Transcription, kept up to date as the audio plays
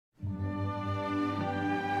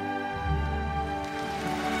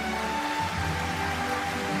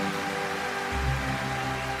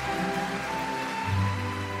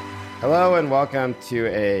Hello and welcome to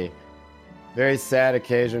a very sad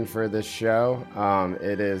occasion for this show.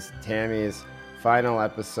 It is Tammy's final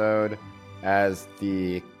episode as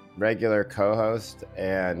the regular co-host,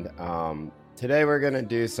 and today we're going to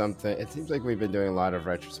do something. It seems like we've been doing a lot of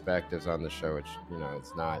retrospectives on the show, which,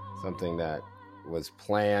 it's not something that was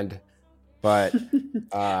planned, but,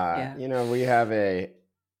 we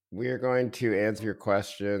are going to answer your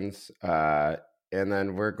questions, and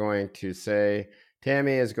then we're going to say,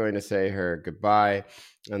 Tammy is going to say her goodbye,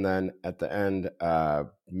 and then at the end,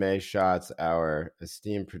 May Schatz, our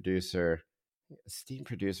esteemed producer,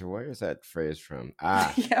 where is that phrase from?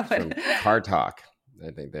 From Car Talk.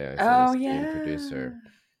 I think they are. Producer,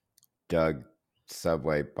 Doug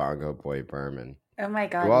Subway Bongo Boy Berman. Oh my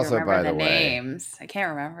God, who also, you remember by the names. I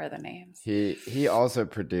can't remember the names. He also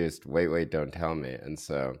produced Wait, Don't Tell Me, and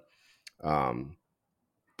so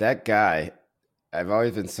that guy, I've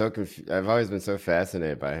always been so confused. I've always been so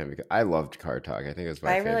fascinated by him because I loved Car Talk. I think it was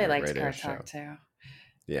my favorite radio show. I really liked Car Talk too.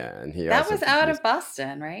 Yeah, and that was out of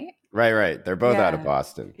Boston, right? Right. They're both out of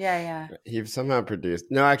Boston. Yeah. He somehow produced.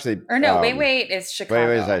 No, actually. Or no, Wait is Chicago.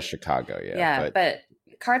 Wait is Chicago. Yeah. Yeah, but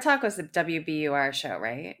Car Talk was the WBUR show,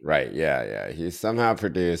 right? Right. Yeah. He somehow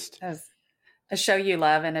produced a show you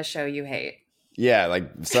love and a show you hate. Yeah, like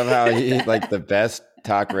somehow he's like the best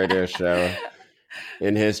talk radio show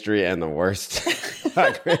in history and the worst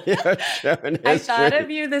talk radio show in history. I thought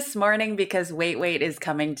of you this morning because Wait is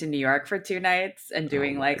coming to New York for 2 nights and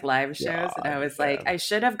doing live shows. And I was like, I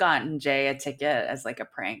should have gotten Jay a ticket as like a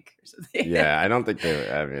prank or something. Yeah, I don't think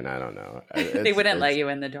I don't know. They wouldn't let you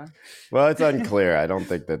in the door. Well, it's unclear. I don't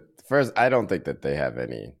think that they have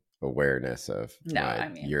any awareness of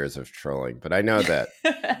years of trolling. But I know that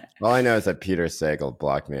all I know is that Peter Sagal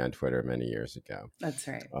blocked me on Twitter many years ago. That's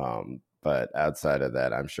right. But outside of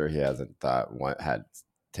that, I'm sure he hasn't had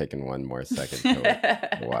taken one more second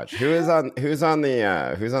to watch. Who's on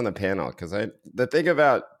the panel? Because the thing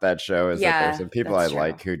about that show is that there's some people I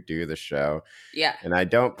like who do the show. Yeah, and I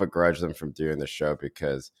don't begrudge them from doing the show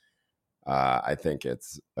because I think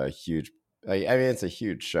it's a huge. It's a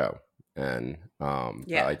huge show, and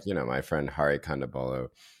my friend Hari Kondabolu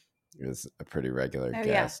is a pretty regular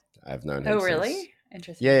guest. Yeah. I've known him. Oh, really?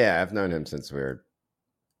 Interesting. Yeah. I've known him since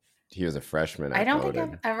he was a freshman. I don't think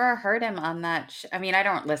I've ever heard him on that. I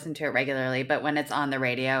don't listen to it regularly, but when it's on the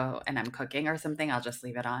radio and I'm cooking or something, I'll just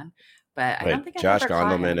leave it on. But I don't think Josh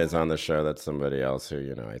Gondelman is on the show. That's somebody else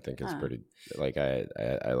who, I think is pretty, like, I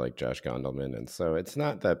like Josh Gondelman. And so it's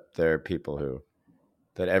not that there are people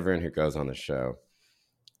that everyone who goes on the show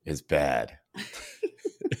is bad.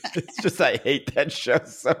 It's just I hate that show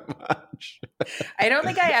so much. I don't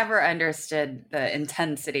think I ever understood the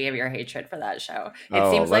intensity of your hatred for that show.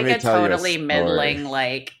 It seems like a totally middling,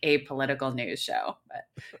 like apolitical news show.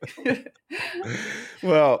 But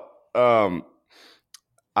well,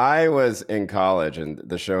 I was in college and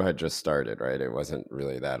the show had just started, right? It wasn't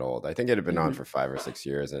really that old. I think it had been on for 5 or 6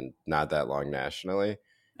 years and not that long nationally.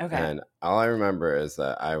 Okay. And all I remember is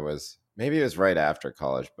that maybe it was right after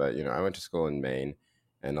college, but I went to school in Maine.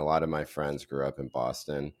 And a lot of my friends grew up in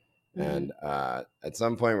Boston. Mm-hmm. And at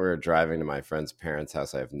some point, we were driving to my friend's parents'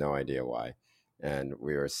 house. I have no idea why. And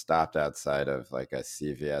we were stopped outside of like a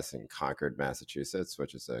CVS in Concord, Massachusetts,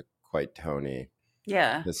 which is a quite tony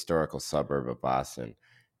historical suburb of Boston.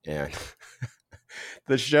 And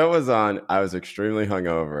the show was on. I was extremely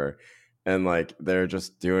hungover. And like they're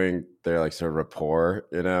just doing their like sort of rapport,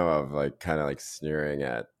 of like kind of like sneering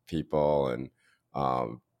at people and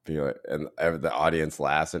and the audience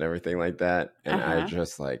laughs and everything like that. And I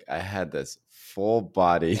just I had this full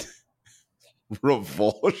bodied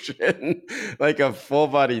revulsion, like a full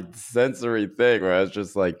bodied sensory thing where I was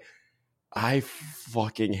just like, I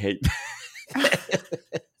fucking hate this.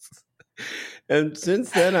 And since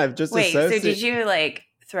then I've just so did you like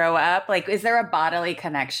throw up? Like, is there a bodily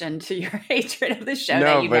connection to your hatred of the show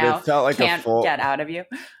that you now it felt like can't get out of you?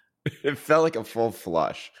 It felt like a full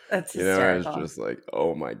flush. That's hysterical. I was just like,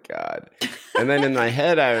 oh my God. And then in my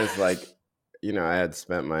head, I was like, I had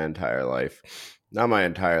spent my entire life, not my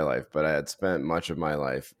entire life, but I had spent much of my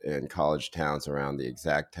life in college towns around the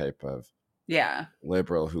exact type of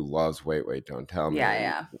liberal who loves Wait, Don't Tell Me.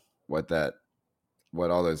 Yeah. What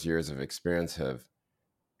all those years of experience have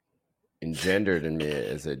engendered in me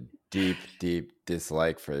is a deep, deep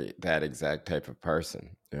dislike for that exact type of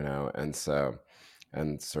person, and so...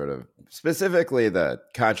 And sort of specifically the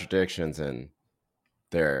contradictions in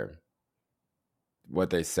what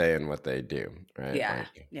they say and what they do, right?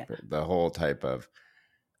 Yeah. The whole type of,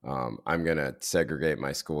 I'm going to segregate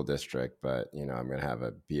my school district, but, I'm going to have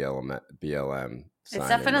a BLM it's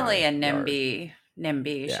definitely a NIMBY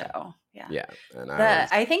NIMBY show. Yeah. And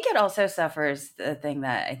I think it also suffers the thing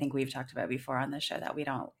that I think we've talked about before on the show that we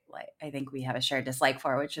don't like. I think we have a shared dislike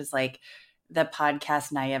for, which is like the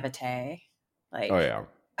podcast naivete. Like,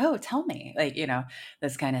 oh, tell me, like,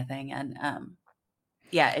 this kind of thing. And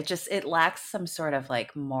it lacks some sort of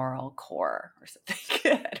like moral core or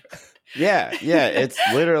something. Yeah. It's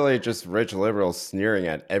literally just rich liberals sneering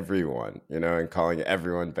at everyone, and calling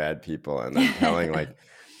everyone bad people, and then telling like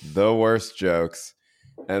the worst jokes.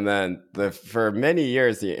 And then for many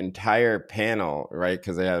years, the entire panel, right,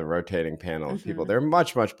 because they had a rotating panel of people, they're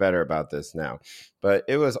much, much better about this now. But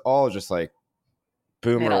it was all just like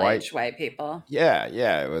boomer white people. Yeah.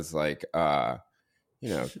 It was like, Cokie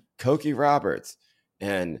Roberts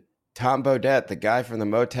and Tom Bodette, the guy from the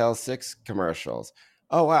Motel 6 commercials.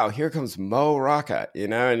 Oh, wow, here comes Mo Rocca,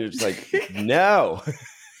 and you're just like, no.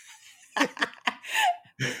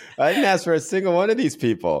 I didn't ask for a single one of these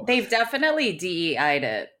people. They've definitely DEI'd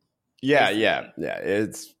it. Yeah.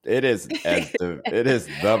 It is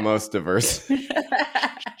the most diverse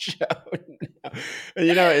show now. And,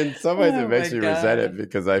 in some ways it makes me resent it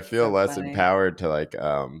because I feel less empowered to like,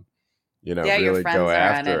 really go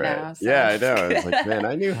after it. Now, so. Yeah, I know. It's like, man,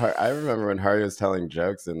 I remember when Hardy was telling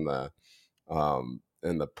jokes in the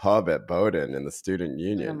pub at Bowdoin in the student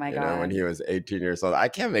union, oh my God. When he was 18 years old. I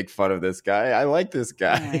can't make fun of this guy. I like this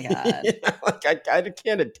guy. Oh my God. I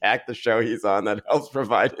can't attack the show he's on that helps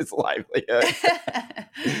provide his livelihood.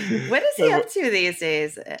 What is he up to these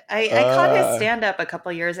days? I caught his stand-up a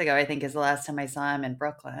couple years ago, I think is the last time I saw him in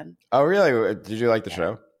Brooklyn. Oh, really? Did you like the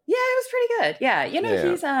show? Yeah, it was pretty good. Yeah.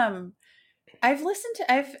 He's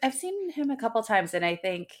I've seen him a couple times, and I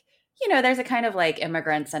think there's a kind of like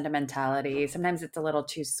immigrant sentimentality. Sometimes it's a little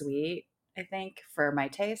too sweet, I think, for my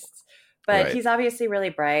tastes. But He's obviously really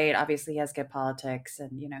bright. Obviously, he has good politics,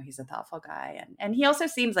 and he's a thoughtful guy, and he also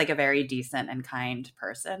seems like a very decent and kind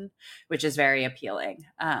person, which is very appealing.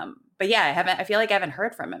 But yeah, I feel like I haven't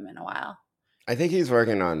heard from him in a while. I think he's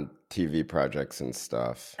working on TV projects and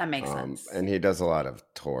stuff. That makes sense. And he does a lot of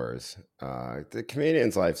tours. The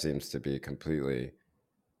comedian's life seems to be completely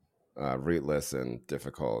rootless and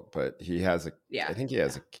difficult, but he has I think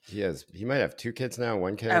he might have 2 kids now,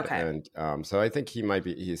 1 kid. Okay. And so I think he might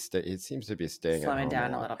be, he seems to be staying slowing at home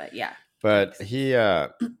down a little bit. Yeah. But he,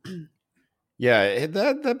 that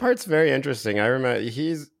part's very interesting. I remember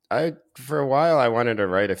for a while I wanted to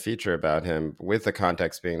write a feature about him, with the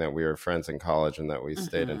context being that we were friends in college and that we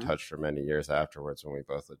stayed in touch for many years afterwards when we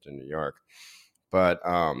both lived in New York. But,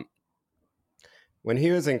 when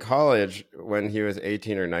he was in college, when he was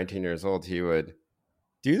 18 or 19 years old, he would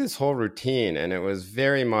do this whole routine. And it was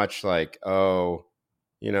very much like, I'm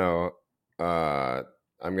going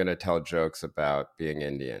to tell jokes about being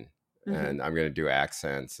Indian and I'm going to do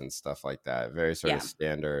accents and stuff like that. Very sort of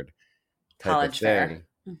standard type college of thing.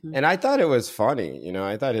 And I thought it was funny.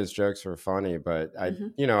 I thought his jokes were funny, but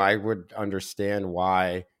I would understand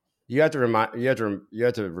why. You have to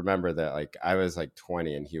remember that like I was like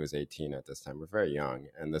 20 and he was 18 at this time. We're very young,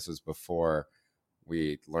 and this was before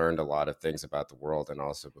we learned a lot of things about the world, and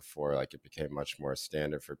also before like it became much more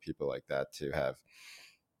standard for people like that to have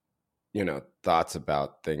thoughts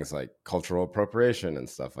about things like cultural appropriation and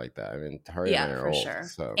stuff like that. I mean, Hardy and I are old, sure.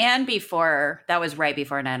 So. And that was right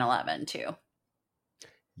before 9/11 too.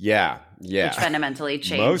 Yeah. Which fundamentally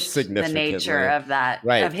changed the nature of that,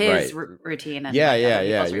 of his routine. And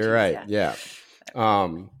you're right. Yeah.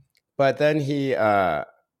 But then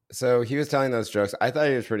so he was telling those jokes. I thought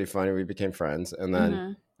he was pretty funny. We became friends. And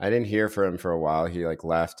then I didn't hear from him for a while. He like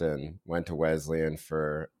left and went to Wesleyan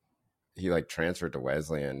he like transferred to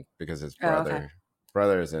Wesleyan because his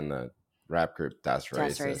brother's in the rap group Das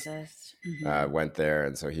Racist. Went there,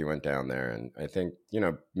 and so he went down there, and I think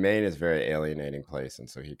Maine is a very alienating place, and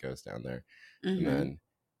so he goes down there. And then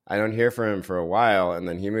I don't hear from him for a while, and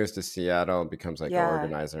then he moves to Seattle and becomes like an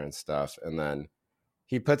organizer and stuff, and then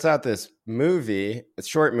he puts out this movie. It's a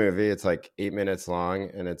short movie. It's like 8 minutes long,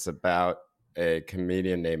 and it's about a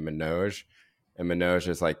comedian named Manoj. And Manoj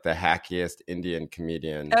is like the hackiest Indian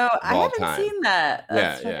comedian of all time. I haven't seen that.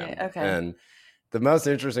 That's funny. Okay. And the most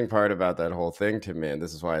interesting part about that whole thing to me, and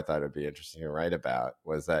this is why I thought it would be interesting to write about,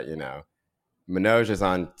 was that, Manoj is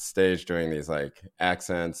on stage doing these like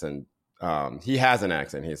accents, and he has an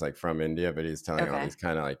accent. He's like from India, but he's telling all these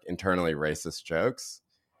kind of like internally racist jokes.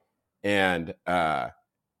 And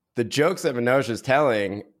the jokes that Manoj is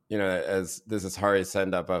telling, as this is Hari's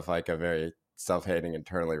send up of like a very self-hating,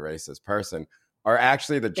 internally racist person, are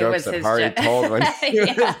actually the jokes that Hari told when he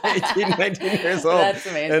was 18, 19 years old. That's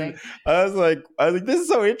amazing. And I was like, this is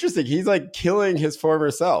so interesting. He's like killing his former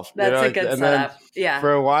self. That's a good setup. Yeah.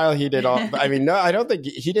 For a while he did all, I mean, no, I don't think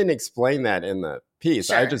he didn't explain that in the piece.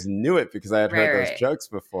 Sure. I just knew it because I had heard those jokes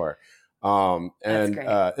before. And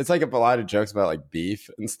it's like a lot of jokes about like beef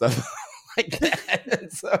and stuff like that.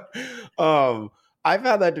 And so I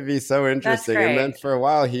found that to be so interesting. And then for a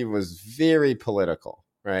while he was very political,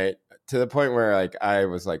 right? To the point where like I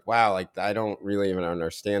was like, wow, like I don't really even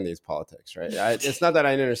understand these politics, right? It's not that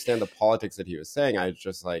I didn't understand the politics that he was saying. I was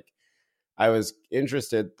just like, I was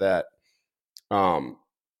interested that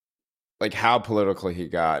like how political he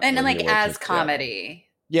got. And like as comedy.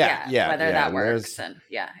 Yeah. Whether that works. And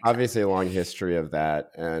exactly. Obviously a long history of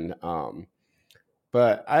that. And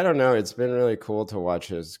but I don't know, it's been really cool to watch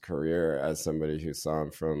his career as somebody who saw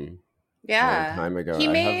him from a long time ago. He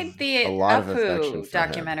made the Apu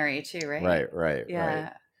documentary too, right? Right.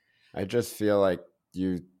 I just feel like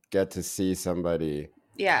you get to see somebody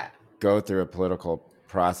go through a political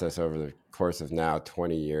process over the course of now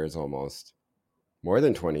 20 years almost, more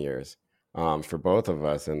than 20 years for both of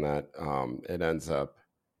us, and that it ends up,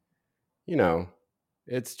 you know,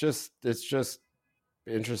 it's just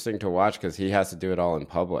interesting to watch because he has to do it all in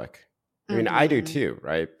public. I mean, I do too,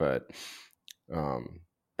 right? But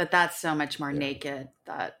that's so much more naked.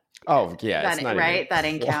 That it's not right. That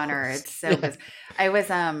encounter, it's so. I was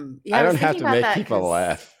I don't have to make people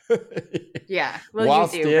laugh. Well, while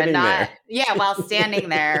you do, but not. There. While standing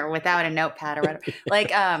there without a notepad or whatever.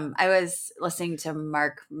 Like, I was listening to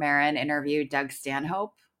Mark Maron interview Doug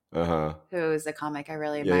Stanhope, who's a comic I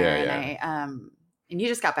really admire, and and you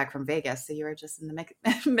just got back from Vegas, so you were just in the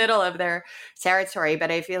middle of their territory. But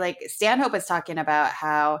I feel like Stanhope was talking about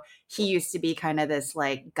how he used to be kind of this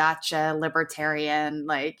like gotcha libertarian,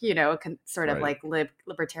 like, you know, sort of like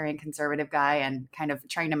libertarian conservative guy, and kind of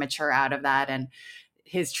trying to mature out of that, and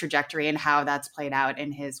his trajectory and how that's played out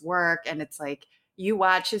in his work. And it's like, you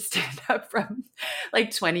watch his stand up from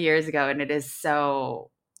like 20 years ago, and it is so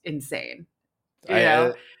insane, you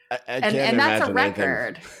know? I can't that's a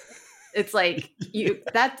record. It's like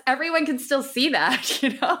that everyone can still see that, you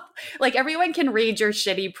know, like everyone can read your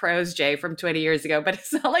shitty prose, Jay, from 20 years ago, but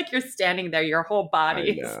it's not like you're standing there, your whole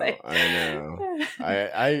body. I know.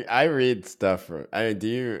 I read stuff from, I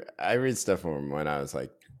read stuff from when I was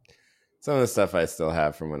like, some of the stuff I still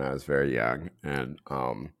have from when I was very young. And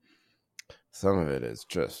some of it is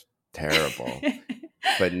just terrible.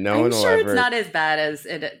 But I'm sure it's not as bad as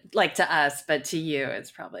it, like to us, but to you, it's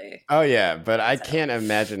probably. Oh yeah, but I can't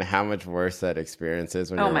imagine how much worse that experience is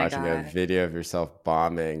when you're watching a video of yourself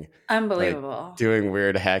bombing. Unbelievable. Like, doing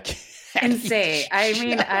weird hacky. Insane. I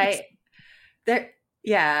mean,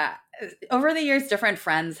 over the years, different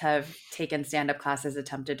friends have taken stand-up classes,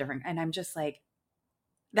 attempted different, and I'm just like,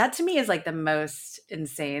 that to me is like the most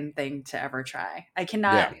insane thing to ever try. I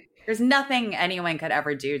cannot. There's nothing anyone could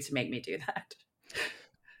ever do to make me do that.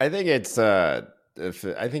 I think it's it's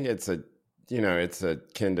akin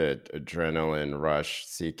to adrenaline rush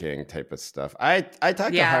seeking type of stuff. I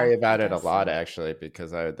talked to Hari about it a lot actually,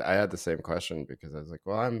 because I had the same question, because I was like,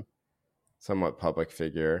 well, I'm somewhat public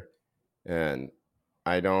figure and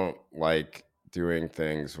I don't like doing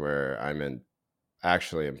things where I'm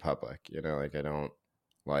actually in public, you know, like I don't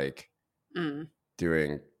like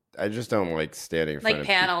doing. I just don't like standing in front of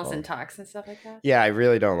panels people. And talks and stuff like that. Yeah, I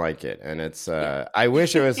really don't like it, and it's. I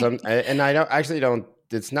wish it was some, and I don't.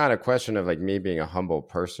 It's not a question of like me being a humble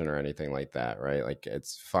person or anything like that, right? Like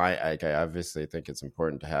it's fine. Like I obviously think it's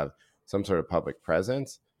important to have some sort of public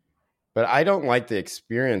presence, but I don't like the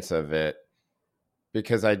experience of it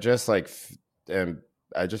because I just like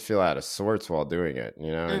I just feel out of sorts while doing it,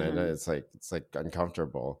 you know, and it's like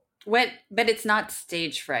uncomfortable. But it's not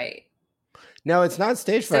stage fright. No, it's not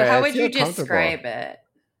stage fright. So how would you describe it?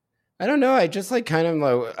 I don't know. I just like kind of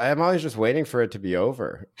like, I'm always just waiting for it to be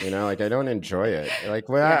over, you know, like I don't enjoy it. Like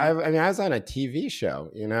when I was on a TV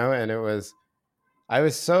show, you know, and I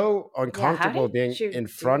was so uncomfortable being in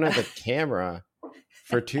front of the camera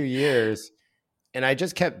for 2 years. And I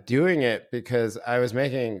just kept doing it because I was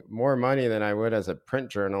making more money than I would as a print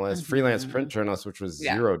journalist, freelance print journalist, which was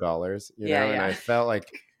 $0, you know, and I felt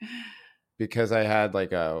like, because I had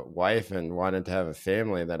like a wife and wanted to have a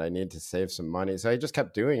family, that I need to save some money. So I just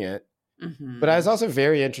kept doing it. But I was also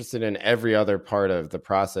very interested in every other part of the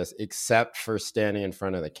process except for standing in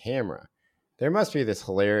front of the camera. There must be this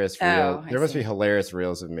hilarious reel. There must be hilarious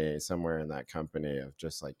reels of me somewhere in that company of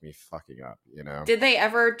just like me fucking up, you know? Did they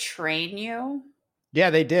ever train you? Yeah,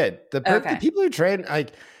 they did. The people who train,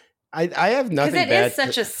 like, I have nothing bad. Because it is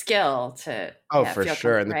such a skill to. For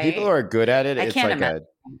sure. And the people who are good at it, it's like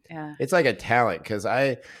Yeah. It's like a talent, because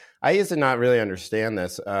I used to not really understand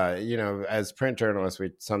this. As print journalists,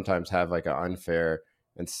 we sometimes have like an unfair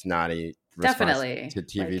and snotty response to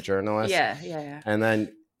TV journalists. Yeah. And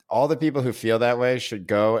then all the people who feel that way should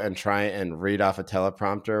go and try and read off a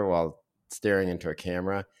teleprompter while staring into a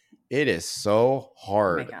camera. It is so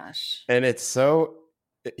hard. Oh my gosh. And it's so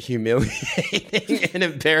humiliating and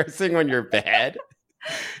embarrassing when you're bad.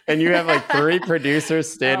 And you have like 3 producers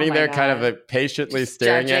standing there kind of like patiently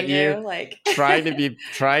staring at you, like trying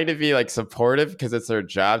to be like supportive, because it's their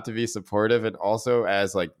job to be supportive. And also,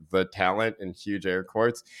 as like the talent, in huge air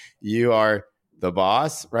quotes, you are the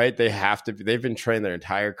boss, right? They've been trained their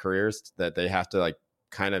entire careers that they have to like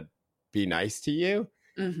kind of be nice to you.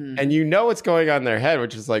 Mm-hmm. And you know what's going on in their head,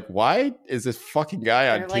 which is like, why is this fucking guy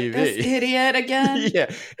on TV? Like, this idiot again.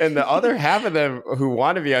 Yeah. And the other half of them who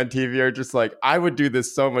want to be on TV are just like, I would do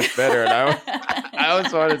this so much better. And I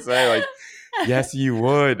always want to say, like, yes, you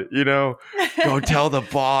would, go tell the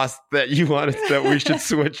boss that that we should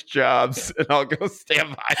switch jobs, and I'll go stand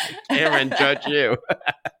behind the camera and judge you.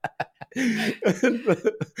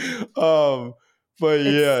 But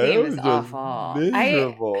it was just awful.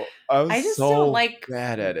 miserable. I just don't like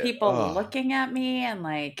bad at it. People looking at me, and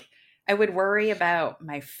like I would worry about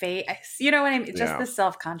my face. You know what I mean? Just the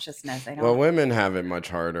self-consciousness. Well, women have it much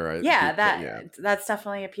harder. That's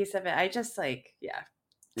definitely a piece of it. I just Yeah,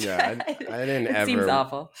 I didn't it ever. Seems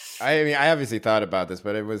awful. I mean, I obviously thought about this,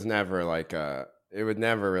 but it was never like it would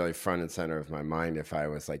never really front and center of my mind if I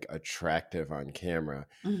was like attractive on camera.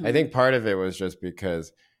 Mm-hmm. I think part of it was just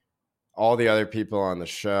because all the other people on the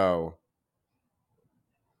show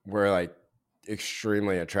were like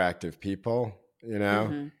extremely attractive people,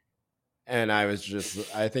 Mm-hmm. And I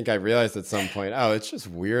think I realized at some point, it's just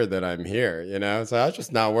weird that I'm here, So I'll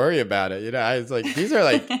just not worry about it. I was like, these are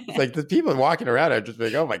like, like the people walking around are just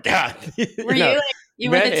like, oh my God. Were you like,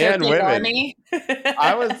 you men and women?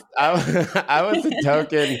 I was a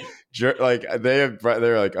token, like they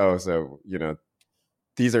were like, oh, so,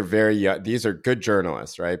 these are very young. These are good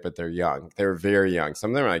journalists, right? But they're young. They're very young.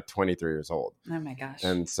 Some of them are like 23 years old. Oh my gosh.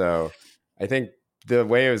 And so I think the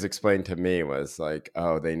way it was explained to me was like,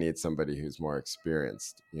 oh, they need somebody who's more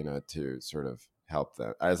experienced, to sort of help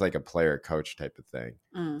them as like a player coach type of thing.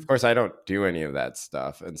 Of course, I don't do any of that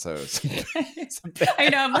stuff. And so I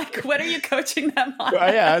know. I'm like, what are you coaching them on?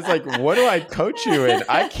 I was like, what do I coach you in?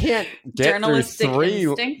 I can't get through 3.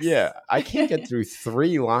 Instincts? Yeah. I can't get through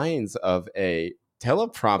 3 lines of a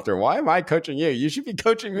teleprompter. Why am I coaching you? You should be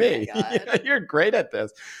coaching me. You're great at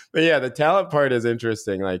this. But yeah, the talent part is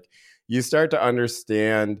interesting. Like, you start to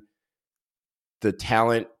understand the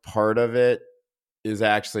talent part of it is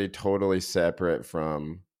actually totally separate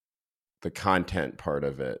from the content part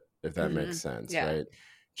of it, if that makes sense, right?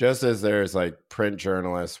 Just as there's like print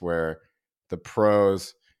journalists where the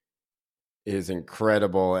prose is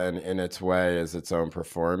incredible and in its way is its own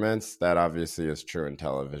performance, that obviously is true in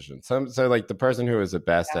television. So like the person who was the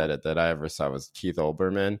best at it that I ever saw was Keith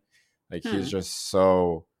Olbermann. Like he's just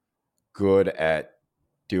so good at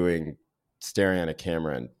staring at a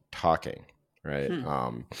camera and talking, right?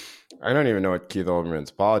 I don't even know what Keith Olbermann's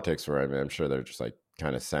politics were. I mean, I'm sure they're just like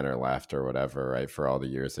kind of center left or whatever, right? For all the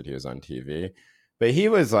years that he was on TV. But he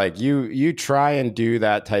was like, you try and do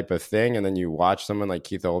that type of thing, and then you watch someone like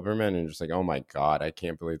Keith Olbermann and you're just like, oh my God, I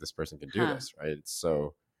can't believe this person can do this, right?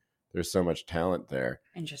 There's so much talent there.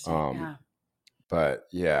 Interesting, But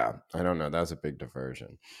yeah, I don't know. That was a big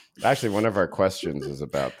diversion. Actually, one of our questions is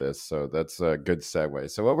about this, so that's a good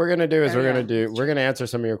segue. So what we're going to do is we're going to answer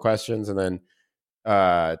some of your questions, and then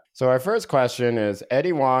so our first question is,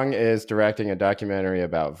 Eddie Huang is directing a documentary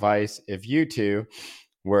about Vice. If you two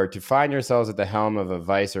were to find yourselves at the helm of a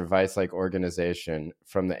Vice or Vice-like organization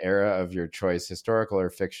from the era of your choice, historical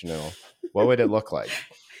or fictional, what would it look like?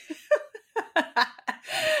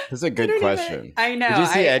 This is a good question. I know. Did you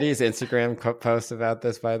see Eddie's Instagram post about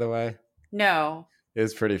this, by the way? No. It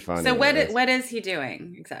was pretty funny. So what is he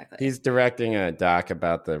doing exactly? He's directing a doc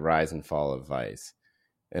about the rise and fall of Vice.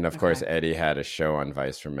 And of course, Eddie had a show on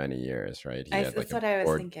Vice for many years, right? He had like a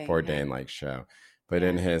Bourdain-like show. But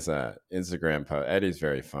in his Instagram post, Eddie's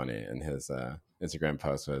very funny. And his Instagram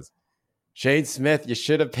post was, Shane Smith, you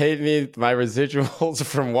should have paid me my residuals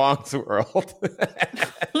from Wong's World.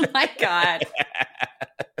 Oh my God.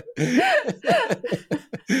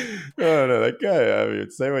 No, that guy. I mean,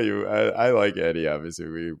 say what you. I like Eddie. Obviously,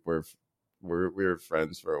 we were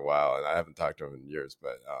friends for a while, and I haven't talked to him in years.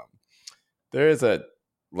 But there is a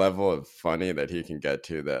level of funny that he can get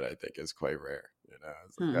to that I think is quite rare.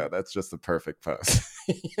 It's like, oh, that's just the perfect post.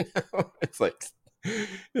 It's like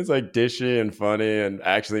it's like dishy and funny, and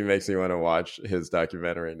actually makes me want to watch his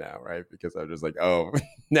documentary now, right? Because I'm just like, oh,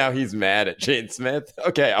 now he's mad at Jane Smith.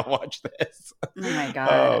 Okay, I'll watch this. Oh my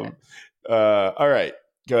God. All right,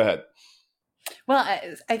 go ahead. Well,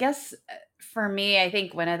 I guess for me, I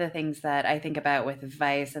think one of the things that I think about with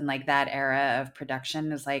Vice and like that era of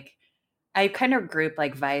production is like I kind of group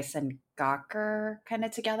like Vice and Gawker kind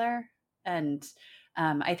of together. And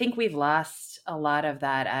I think we've lost a lot of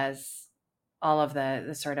that as all of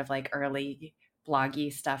the sort of like early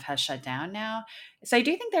bloggy stuff has shut down now. So I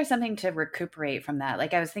do think there's something to recuperate from that.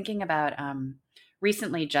 Like I was thinking about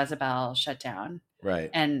recently Jezebel shut down.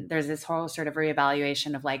 Right. And there's this whole sort of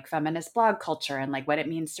reevaluation of like feminist blog culture and like what it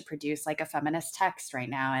means to produce like a feminist text right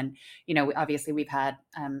now. And, you know, obviously we've had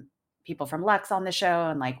people from Lux on the show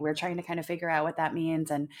and like we're trying to kind of figure out what that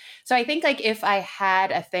means. And so I think like if I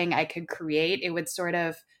had a thing I could create, it would sort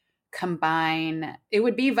of combine, it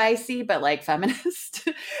would be vicey, but like feminist.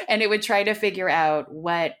 And it would try to figure out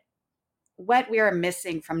what we are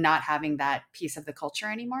missing from not having that piece of the culture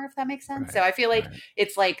anymore, if that makes sense. Right, so I feel like right.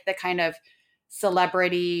 it's like the kind of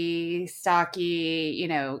celebrity, stocky, you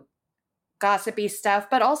know, gossipy stuff,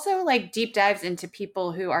 but also like deep dives into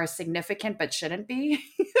people who are significant but shouldn't be.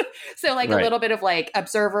 So like a Right. little bit of like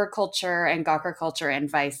Observer culture and Gawker culture and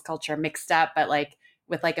Vice culture mixed up, but like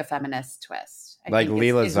with like a feminist twist. I Like think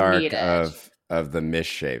Leela is Zark needed. of the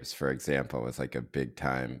Misshapes, for example, was like a big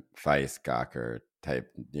time Vice Gawker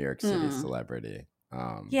type New York City Hmm. celebrity.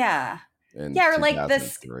 Yeah. In Yeah, or like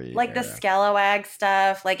this 2003 like the era. Scalawag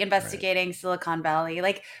stuff, like Right. investigating Silicon Valley.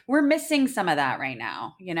 Like we're missing some of that right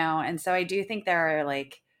now, you know? And so I do think there are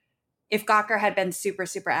like if Gawker had been super,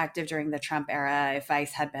 super active during the Trump era, if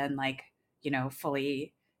Vice had been like, you know,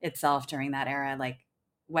 fully itself during that era, like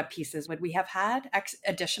what pieces would we have had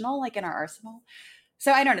additional like in our arsenal?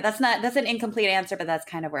 So I don't know. That's an incomplete answer, but that's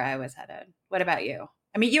kind of where I was headed. What about you?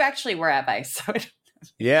 I mean, you actually were at Vice, so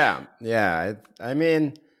Yeah. Yeah. I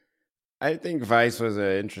mean, I think Vice was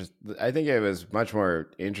I think it was much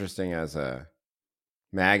more interesting as a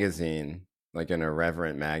magazine, like an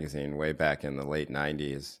irreverent magazine way back in the late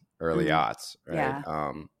 90s, early mm, aughts, right? yeah,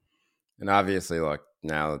 And obviously, look,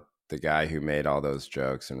 now the guy who made all those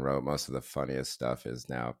jokes and wrote most of the funniest stuff is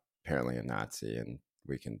now apparently a Nazi, and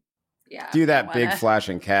we can yeah. do Don't that want big to.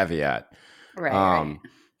 flashing caveat. Right, right. Um,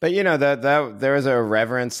 but you know that there was a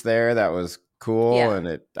reverence there that was cool, Yeah.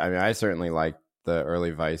 and I mean, I certainly liked the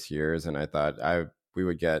early Vice years, and I thought we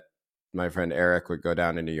would get my friend Eric would go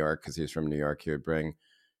down to New York because he's from New York. He would bring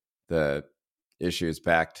the issues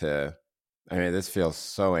back to. I mean, this feels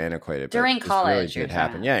so antiquated, but During this really college, you're did talking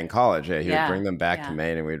happen. about. Yeah, in college, yeah, he would Yeah, bring them back to yeah.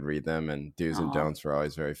 Maine, and we'd read them. And do's and Oh, don'ts were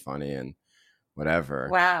always very funny and whatever.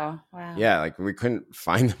 wow, wow. Yeah, like we couldn't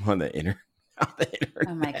find them on the internet. On the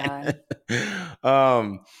Oh my God.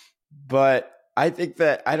 internet. But I think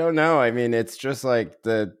that I don't know. I mean, it's just like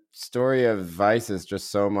the story of Vice is just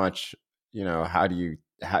so much. You know, how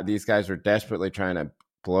these guys were desperately trying to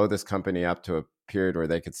blow this company up to a period where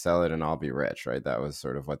they could sell it and all be rich, right? That was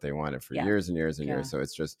sort of what they wanted for Yeah, years and years and yeah. years. So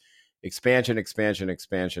it's just expansion, expansion,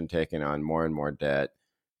 expansion, taking on more and more debt,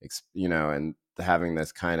 you know, and having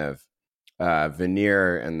this kind of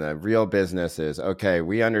veneer. And the real business is, okay,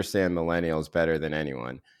 we understand millennials better than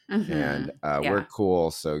anyone, Mm-hmm. and we're Yeah.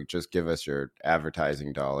 cool. So just give us your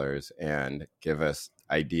advertising dollars and give us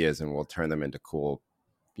ideas, and we'll turn them into cool,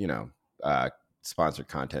 you know, sponsored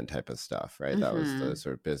content type of stuff, right? That was the Mm-hmm.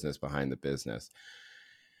 sort of business behind the business.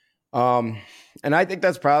 Um, and I think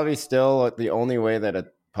that's probably still the only way that a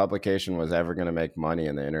publication was ever going to make money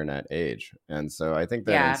in the internet age. And so I think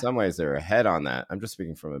that in Yeah. some ways they're ahead on that. I'm just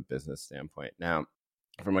speaking from a business standpoint. Now,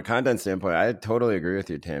 from a content standpoint, I totally agree with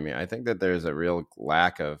you, Tammy. I think that there's a real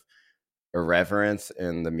lack of irreverence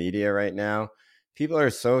in the media right now. People are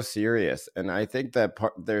so serious. And I think that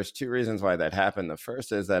there's two reasons why that happened. The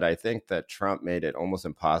first is that I think that Trump made it almost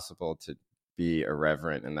impossible to be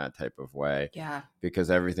irreverent in that type of way Yeah.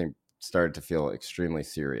 because everything started to feel extremely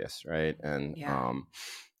serious, right? And Yeah.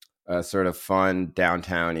 a sort of fun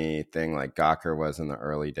downtowny thing like Gawker was in the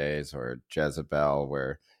early days, or Jezebel,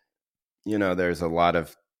 where you know there's a lot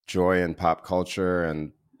of joy in pop culture,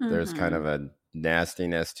 and there's kind Mm-hmm. of a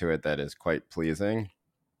nastiness to it that is quite pleasing.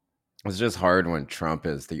 It's just hard when Trump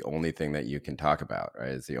is the only thing that you can talk about, right?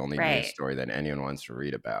 It's the only news Right. story that anyone wants to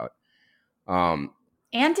read about. Um,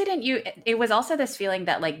 And didn't you? It was also this feeling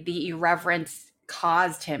that like the irreverence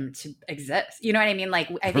caused him to exist. You know what I mean? Like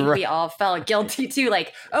I think right. we all felt guilty too.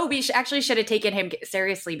 Like, oh, we actually should have taken him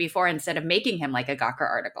seriously before instead of making him like a Gawker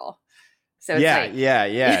article. So it's Yeah, like, yeah,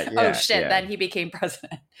 yeah, oh yeah, shit, yeah. then he became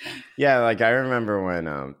president. Yeah, like I remember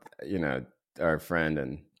when you know, our friend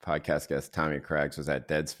and podcast guest Tommy Craggs was at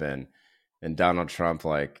Deadspin, and Donald Trump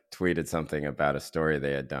like tweeted something about a story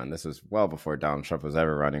they had done. This was well before Donald Trump was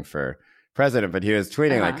ever running for president, but he was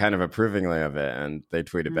tweeting like kind of approvingly of it, and they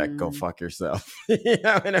tweeted back, "Go fuck yourself." And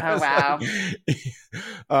it was wow.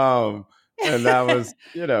 Like, and that was,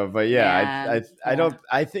 but yeah,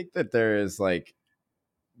 I think that there is like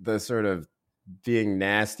the sort of being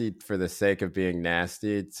nasty for the sake of being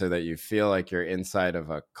nasty so that you feel like you're inside of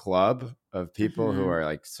a club of people who are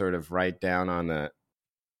like sort of right down on the,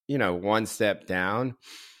 one step down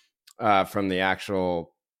from the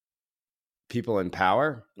actual people in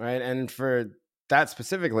power, right? And for that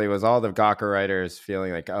specifically was all the Gawker writers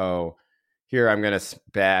feeling like, oh, here I'm going to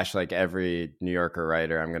bash like every New Yorker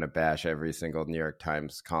writer. I'm going to bash every single New York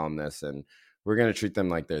Times columnist, and we're going to treat them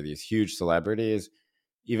like they're these huge celebrities,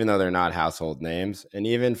 even though they're not household names. And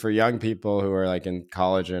even for young people who are like in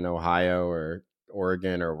college in Ohio or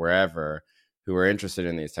Oregon or wherever who are interested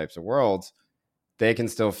in these types of worlds, they can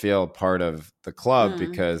still feel part of the club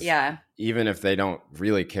because even if they don't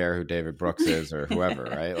really care who David Brooks is or whoever,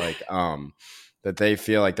 right? Like, that they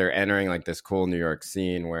feel like they're entering like this cool New York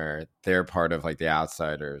scene where they're part of like the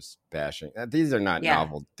outsiders bashing. These are not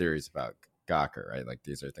novel theories about Gawker, right? Like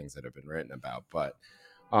these are things that have been written about, but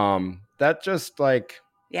that just like,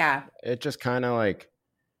 it just kind of like,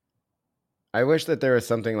 I wish that there was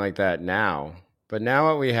something like that now, but now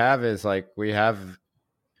what we have is like, we have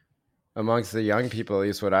amongst the young people, at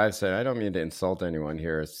least what I've said, I don't mean to insult anyone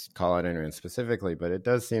here or call out anyone specifically, but it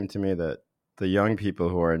does seem to me that the young people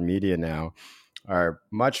who are in media now are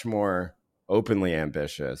much more openly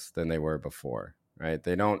ambitious than they were before, right?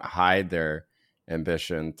 They don't hide their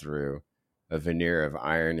ambition through a veneer of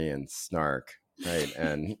irony and snark, right?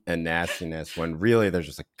 And nastiness, when really they're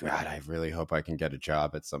just like, God, I really hope I can get a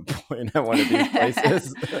job at some point at one of these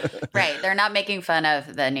places. Right. They're not making fun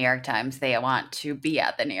of the New York Times. They want to be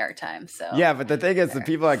at the New York Times. So yeah, but the thing is, the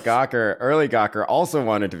people at Gawker, early Gawker, also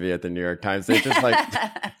wanted to be at the New York Times. They just like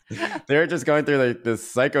they're just going through like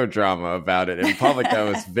this psychodrama about it in public that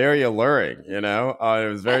was very alluring. It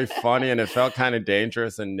was very funny and it felt kind of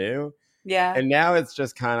dangerous and new. Yeah. And now it's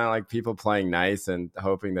just kind of like people playing nice and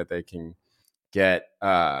hoping that they can get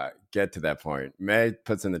to that point. May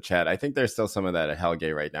puts in the chat, I think there's still some of that at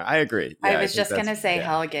Hellgate right now. I agree. I was just gonna say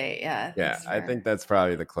Hellgate. Yeah, I think that's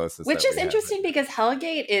probably the closest, which is interesting because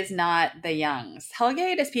Hellgate is not the youngs.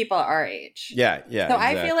 Hellgate is people our age. So exactly.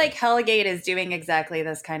 I feel like Hellgate is doing exactly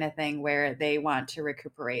this kind of thing where they want to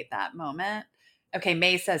recuperate that moment. Okay,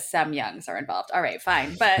 May says some youngs are involved. All right,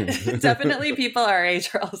 fine. But definitely people our age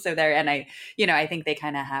are also there. And I think they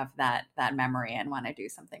kind of have that memory and want to do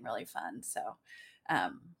something really fun. So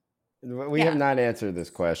we have not answered this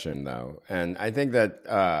question though. And I think that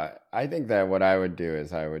what I would do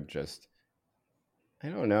is I would just, I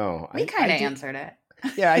don't know. We kind of answered it.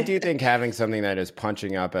 Yeah, I do think having something that is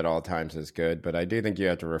punching up at all times is good, but I do think you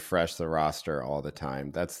have to refresh the roster all the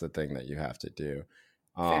time. That's the thing that you have to do.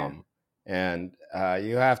 And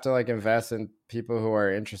you have to like invest in people who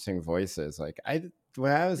are interesting voices. Like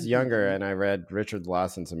when I was younger and I read Richard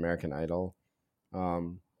Lawson's American Idol,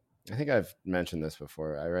 I think I've mentioned this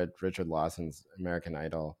before. I read Richard Lawson's American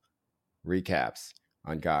Idol recaps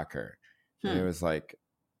on Gawker. And it was like,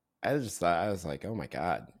 I was like, oh my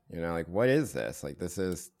God, like, what is this? Like, this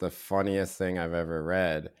is the funniest thing I've ever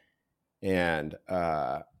read. And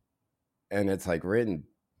it's like written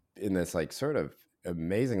in this like sort of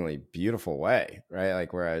amazingly beautiful way, right?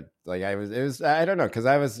 Like where I don't know, because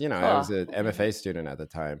I was, I was an MFA student at the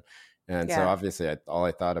time. And so obviously all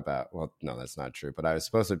I thought about, well, no, that's not true, but I was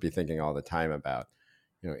supposed to be thinking all the time about,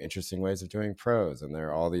 interesting ways of doing prose. And there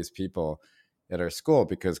are all these people at our school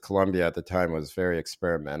because Columbia at the time was very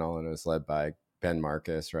experimental and it was led by Ben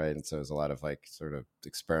Marcus, right? And so it was a lot of like sort of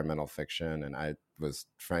experimental fiction. And I was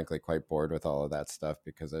frankly quite bored with all of that stuff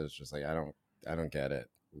because I was just like, I don't get it.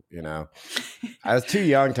 I was too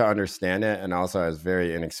young to understand it, and also I was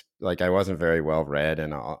very I wasn't very well read,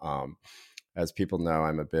 and as people know,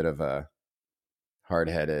 I'm a bit of a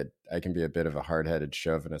hard-headed. I can be a bit of a hard-headed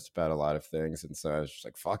chauvinist about a lot of things, and so I was just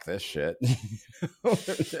like, "Fuck this shit."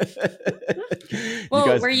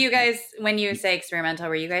 Well, were you guys, when you say experimental,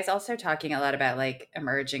 were you guys also talking a lot about like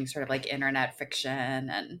emerging sort of like internet fiction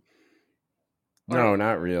and? No,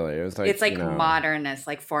 not really. It was like, it's like modernist,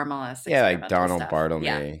 like formalist. Yeah, like Donald stuff.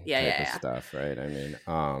 Bartlemy type of stuff, right? I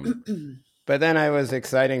mean, but then it was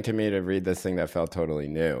exciting to me to read this thing that felt totally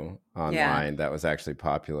new online that was actually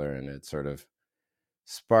popular, and it sort of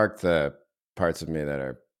sparked the parts of me that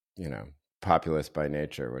are, populist by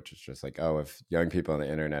nature, which is just like, oh, if young people on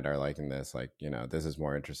the internet are liking this, like, this is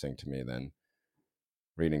more interesting to me than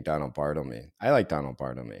reading Donald Bartlemy. I like Donald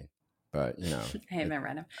Bartlemy. But I haven't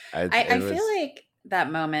read him. I feel like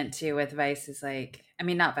that moment too with Vice is like, I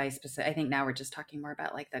mean, not Vice, but I think now we're just talking more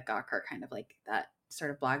about like the Gawker kind of like that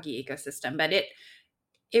sort of bloggy ecosystem. But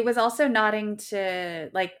it was also nodding to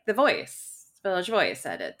like the Village Voice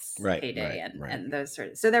at its heyday and those sort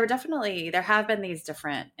of, so there have been these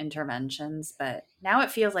different interventions, but now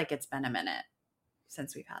it feels like it's been a minute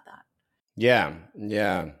since we've had that. Yeah.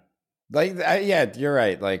 Like, yeah, you're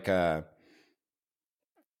right. Like,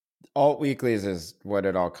 alt weeklies is what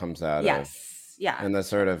it all comes out of. Yeah. And the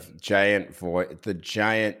sort of giant voice, the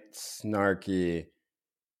giant snarky,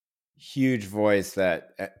 huge voice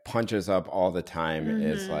that punches up all the time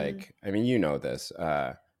is like, I mean, you know this.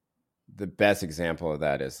 The best example of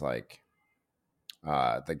that is like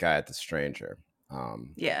the guy at The Stranger.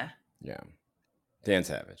 Yeah. Dan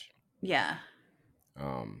Savage. Yeah.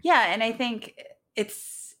 And I think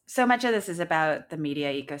it's so much of this is about the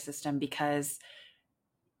media ecosystem, because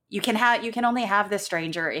you can only have The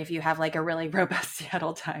Stranger if you have like a really robust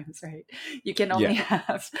Seattle Times, right? You can only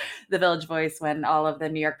have the Village Voice when all of the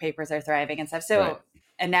New York papers are thriving and stuff. So,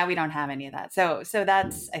 and now we don't have any of that. So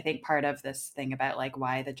that's, I think, part of this thing about like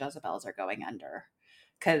why the Jezebels are going under,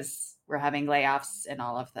 because we're having layoffs in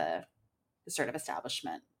all of the sort of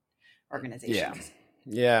establishment organizations.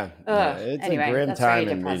 Yeah. It's a grim time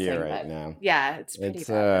in media right now. Yeah, it's pretty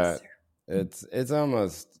bad. It's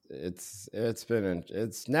almost it's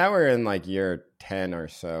now we're in like year 10 or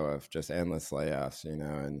so of just endless layoffs, you know,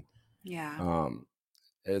 and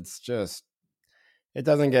it's just it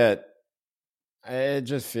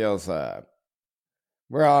just feels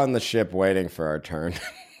we're all on the ship waiting for our turn.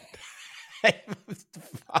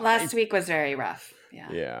 Last week was very rough.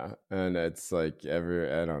 Yeah. And it's like I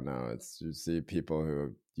don't know, it's you see people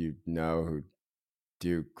who you know who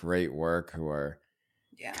do great work, who are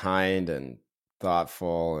kind and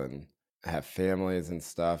thoughtful and have families and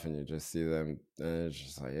stuff, and you just see them and it's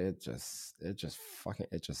just like it just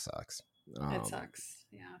sucks. It sucks.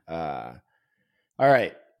 All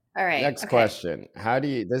right. Next question.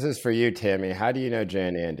 This is for you, Tammy. How do you know Jay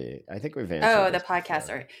and Andy? I think we've answered the podcast.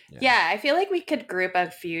 Sorry. I feel like we could group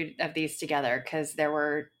a few of these together, because there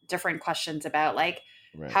were different questions about like,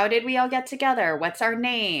 how did we all get together? What's our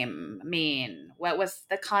name mean? What was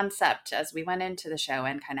the concept as we went into the show,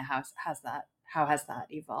 and kind of how has that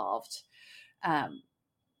evolved?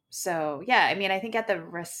 So yeah, I mean, I think at the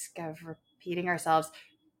risk of repeating ourselves,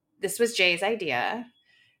 this was Jay's idea.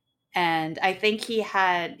 And I think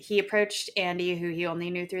he approached Andy, who he only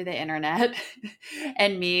knew through the internet,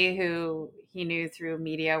 and me, who he knew through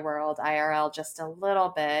media world, IRL, just a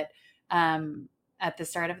little bit, at the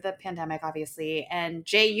start of the pandemic, obviously. And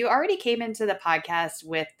Jay, you already came into the podcast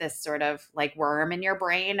with this sort of like worm in your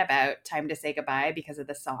brain about Time to Say Goodbye because of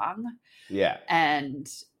the song. Yeah. And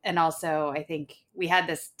also I think we had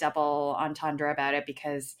this double entendre about it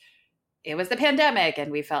because it was the pandemic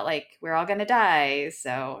and we felt like we're all going to die.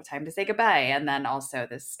 So Time to Say Goodbye. And then also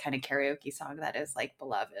this kind of karaoke song that is like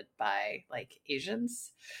beloved by like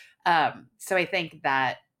Asians. So I think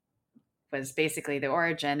that was basically the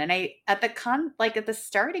origin. And at the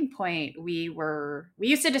starting point, we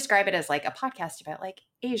used to describe it as like a podcast about like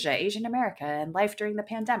Asian America and life during the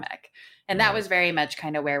pandemic. And that was very much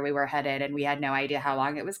kind of where we were headed. And we had no idea how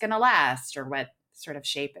long it was going to last or what sort of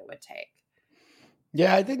shape it would take.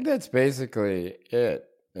 Yeah, I think that's basically it.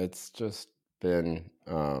 It's just been,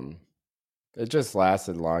 it just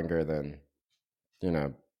lasted longer than,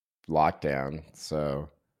 lockdown. So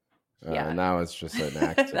now it's just an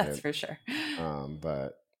accident. That's for sure. But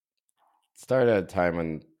it started at a time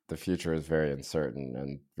when the future was very uncertain,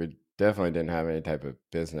 and we definitely didn't have any type of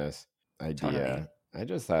business idea. Totally. I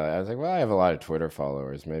just thought, I was like, well, I have a lot of Twitter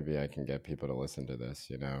followers. Maybe I can get people to listen to this,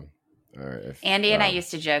 Or if Andy and I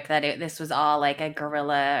used to joke that this was all like a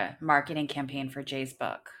guerrilla marketing campaign for Jay's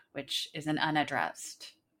book, which is an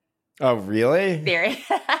unaddressed. Oh, really? Theory.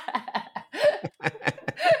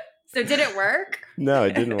 So did it work? No,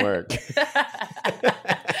 it didn't work.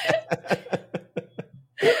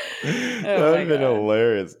 That would have been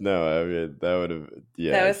hilarious. No, I mean that would have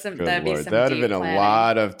that would have been planning. A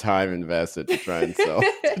lot of time invested to try and sell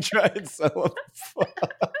a book.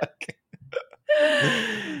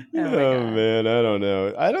 Oh man, I don't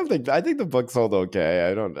know. I think the book sold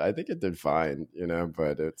okay. I think it did fine,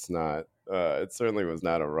 but it's not it certainly was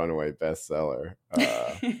not a runaway bestseller. All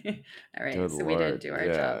right, so Lord. We didn't do our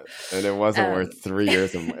job. And it wasn't worth 3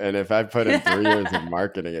 years and if I put in 3 years of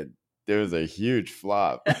marketing it was a huge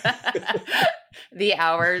flop. The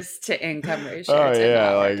hours to income ratio. Oh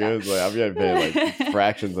yeah, like it was like I'm getting paid like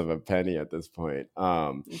fractions of a penny at this point.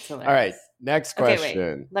 All right, next question.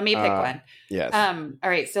 Okay, wait. Let me pick one. Yes. All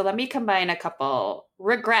right, so let me combine a couple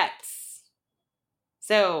regrets.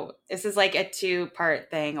 So this is like a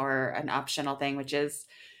 2-part thing or an optional thing, which is,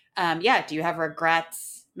 do you have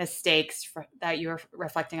regrets, mistakes that you were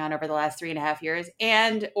reflecting on over the last 3.5 years,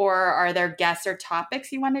 or are there guests or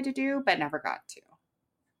topics you wanted to do but never got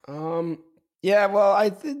to? Yeah,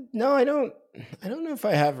 well, no, I don't know if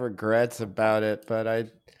I have regrets about it, but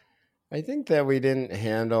I think that we didn't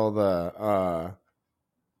handle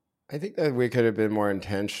I think that we could have been more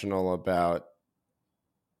intentional about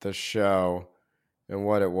the show and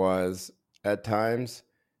what it was at times,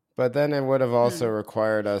 but then it would have also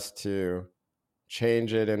required us to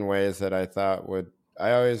change it in ways that I thought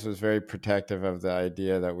I always was very protective of the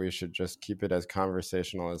idea that we should just keep it as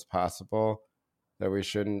conversational as possible, that we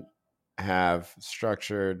shouldn't have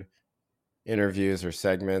structured interviews or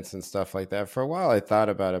segments and stuff like that. For a while I thought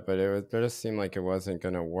about it, but it just seemed like it wasn't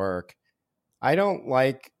going to work. I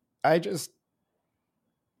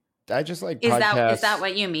just like podcasts. Is that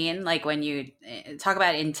what you mean? Like when you talk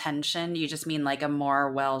about intention, you just mean like a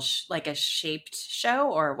more like a shaped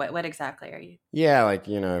show, or what exactly are you? Yeah, like,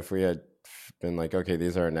 if we had been like, okay,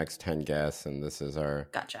 these are our next 10 guests and this is our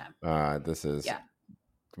Gotcha.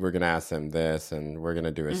 We're going to ask them this and we're going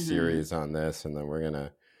to do a series on this and then we're going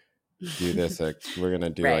to do this. We're going to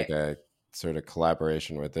do like a sort of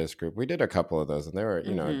collaboration with this group. We did a couple of those and they were,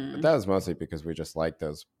 but that was mostly because we just liked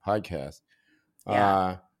those podcasts.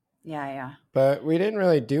 Yeah. But we didn't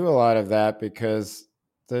really do a lot of that because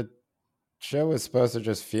the show was supposed to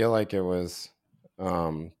just feel like it was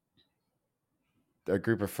a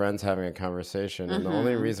group of friends having a conversation. And the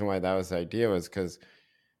only reason why that was the idea was because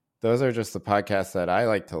those are just the podcasts that I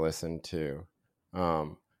like to listen to. I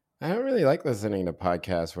don't really like listening to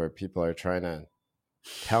podcasts where people are trying to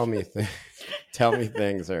tell me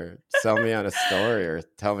things or sell me on a story or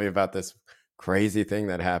tell me about this crazy thing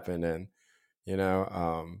that happened in,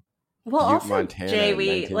 well, Butte, also, Montana, Jay,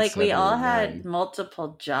 we all had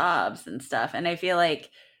multiple jobs and stuff, and I feel like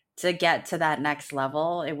to get to that next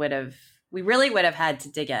level, we really would have had to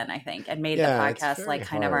dig in, I think, and made the podcast like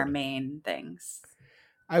kind of our main things.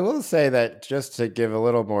 I will say that just to give a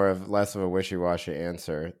little less of a wishy-washy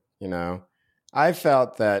answer, I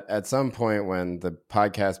felt that at some point when the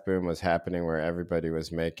podcast boom was happening, where everybody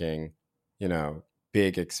was making,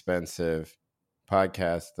 big, expensive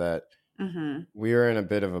podcasts, that we were in a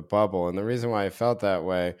bit of a bubble. And the reason why I felt that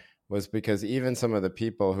way was because even some of the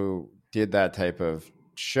people who did that type of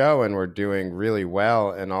show and were doing really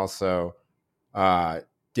well and also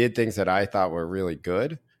did things that I thought were really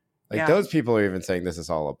good, those people are even saying this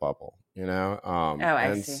is all a bubble,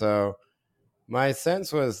 I see. So my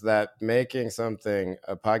sense was that making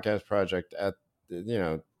a podcast project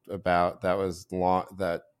about that was long,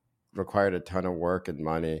 that required a ton of work and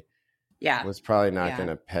money, was probably not going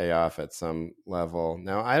to pay off at some level.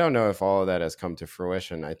 Now, I don't know if all of that has come to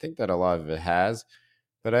fruition. I think that a lot of it has,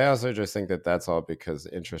 but I also just think that that's all because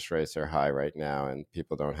interest rates are high right now and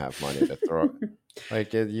people don't have money to throw.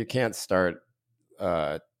 You can't start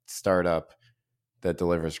a startup that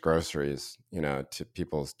delivers groceries, to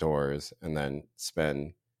people's doors and then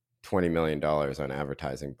spend $20 million on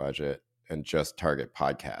advertising budget and just target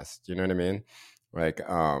podcasts. You know what I mean?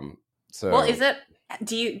 Well,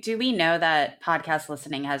 do we know that podcast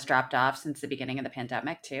listening has dropped off since the beginning of the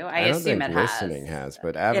pandemic too? I don't assume think listening has,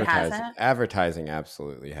 but advertising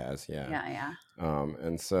absolutely has. Yeah.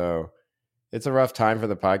 And so it's a rough time for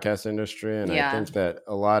the podcast industry. And I think that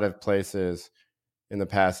a lot of places in the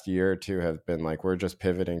past year or two have been like, we're just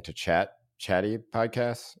pivoting to chatty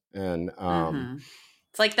podcasts. And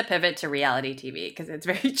it's like the pivot to reality TV because it's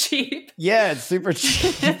very cheap. Yeah, it's super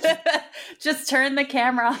cheap. Just turn the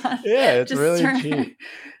camera on. Yeah, it's really cheap.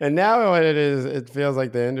 And now what it is, it feels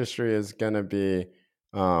like the industry is going to be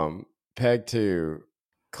pegged to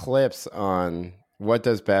clips on what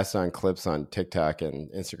does best on clips on TikTok and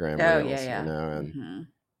Instagram Reels, and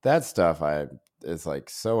that stuff is like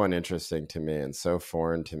so uninteresting to me and so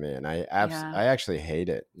foreign to me. And I actually hate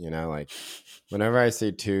it. Whenever I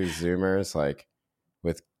see two Zoomers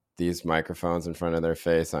with these microphones in front of their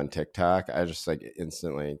face on TikTok, I just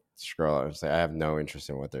instantly scroll out and say, I have no interest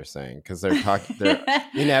in what they're saying because they're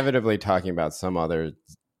inevitably talking about some other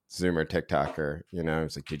Zoomer TikToker.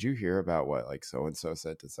 It's like, did you hear about what so and so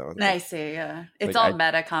said to so and so? I see. Yeah, it's all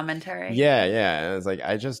meta commentary. Yeah. And it's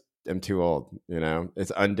I just am too old.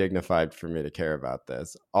 It's undignified for me to care about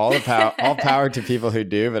this. All power to people who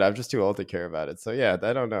do, but I'm just too old to care about it. So yeah,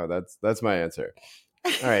 I don't know. That's my answer.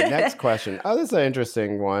 All right, next question. Oh, this is an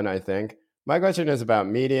interesting one, I think. My question is about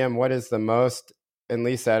Medium. What is the most and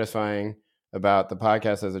least satisfying about the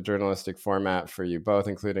podcast as a journalistic format for you both,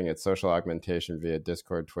 including its social augmentation via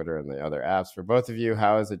Discord, Twitter, and the other apps? For both of you,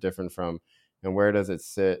 how is it different from And where does it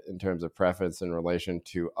sit in terms of preference in relation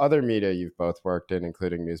to other media you've both worked in,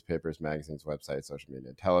 including newspapers, magazines, websites, social media,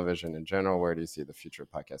 and television in general? Where do you see the future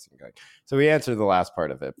of podcasting going? So we answered the last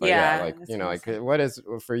part of it, but like, what is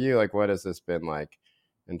for you, like, what has this been like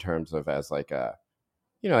in terms of as like a,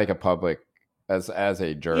 like a public, as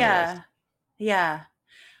a journalist? Yeah.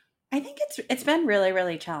 I think it's been really,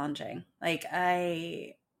 really challenging. Like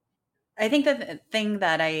I think that the thing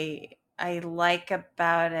that I like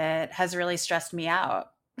about it has really stressed me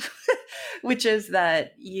out, which is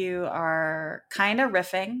that you are kind of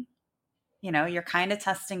riffing, you're kind of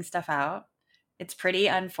testing stuff out. It's pretty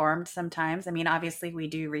unformed sometimes. I mean, obviously we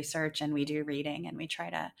do research and we do reading and we try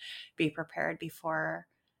to be prepared before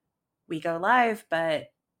we go live,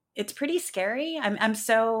 but it's pretty scary. I'm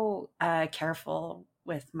so careful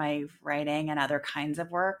with my writing and other kinds of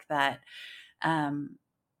work that um,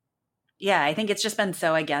 yeah, I think it's just been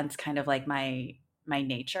so against kind of like my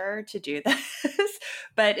nature to do this.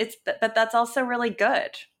 But that's also really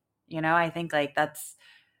good. I think like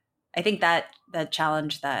I think that the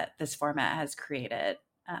challenge that this format has created.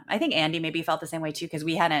 I think Andy maybe felt the same way too, because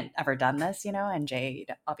we hadn't ever done this, and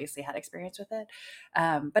Jade obviously had experience with it.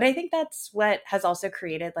 But I think that's what has also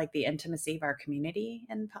created like the intimacy of our community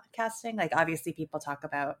in podcasting. Like obviously people talk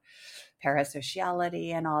about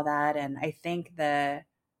parasociality and all that. And I think the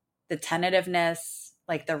tentativeness,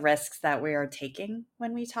 like the risks that we are taking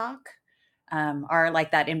when we talk, are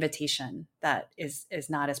like that invitation that is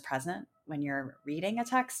not as present when you're reading a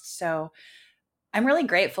text. So I'm really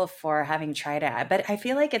grateful for having tried it, but I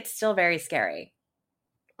feel like it's still very scary.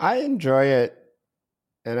 I enjoy it,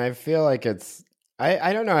 and I feel like it's.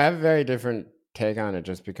 I don't know. I have a very different take on it,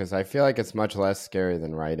 just because I feel like it's much less scary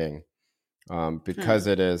than writing, because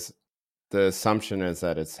it is. The assumption is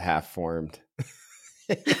that it's half formed.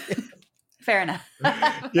 Fair enough.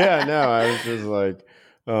 Yeah, no, I was just like,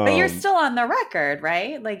 but you're still on the record,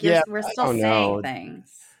 right? Like we're still saying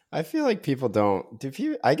things. I feel like people don't.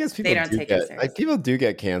 I guess people they don't take it seriously. Like people do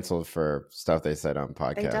get canceled for stuff they said on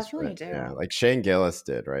podcasts. They definitely do. Yeah, like Shane Gillis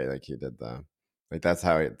did, right? Like he did that's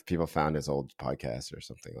how people found his old podcast or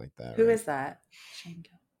something like that. Who is that? Shane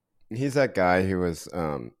Gillis. He's that guy who was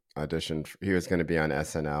auditioned. He was going to be on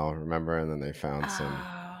SNL, remember? And then they found some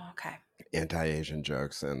anti-Asian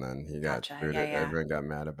jokes, and then he got booted. Yeah. Everyone got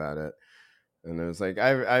mad about it. And it was like,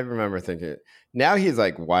 I remember thinking, now he's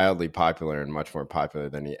like wildly popular and much more popular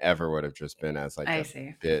than he ever would have just been as like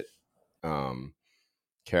a bit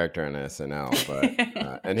character on SNL.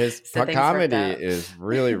 But and his comedy is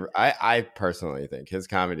really, I personally think his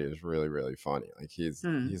comedy is really, really funny. Like he's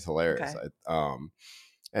hilarious. Okay.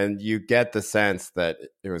 And you get the sense that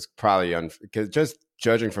it was probably because just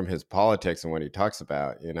judging from his politics and what he talks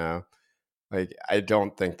about, like I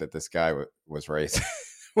don't think that this guy was racist.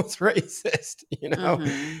 Was racist,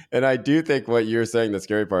 And I do think what you're saying, the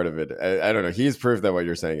scary part of it, I don't know, he's proof that what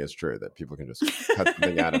you're saying is true, that people can just cut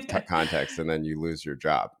something out of context and then you lose your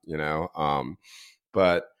job,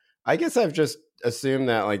 but I guess I've just assumed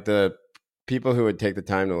that like the people who would take the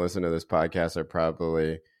time to listen to this podcast are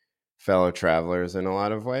probably fellow travelers in a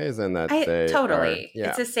lot of ways, and that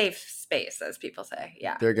it's a safe space, as people say.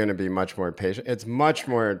 Yeah, they're going to be much more patient. It's much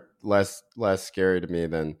more less scary to me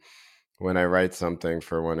than when I write something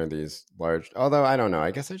for one of these large, although I don't know,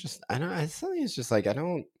 I guess something is just like, I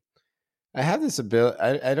have this ability,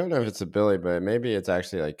 I don't know if it's ability, but maybe it's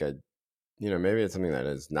actually like maybe it's something that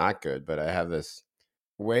is not good, but I have this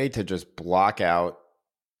way to just block out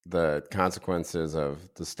the consequences of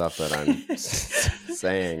the stuff that I'm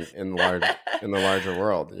saying in the larger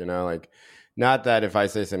world, like, not that if I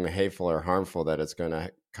say something hateful or harmful that it's going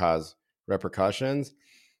to cause repercussions.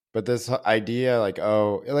 But this idea, like,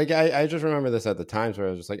 I just remember this at the times where I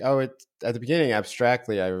was just like, at the beginning,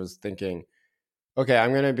 abstractly, I was thinking, okay,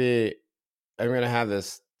 I'm going to have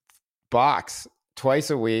this box twice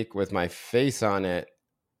a week with my face on it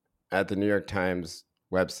at the New York Times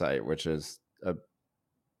website, which is a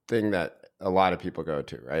thing that a lot of people go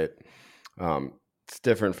to, right? It's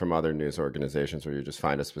different from other news organizations where you just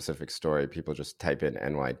find a specific story. People just type in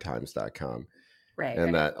nytimes.com. Right,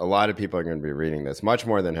 and that a lot of people are going to be reading this much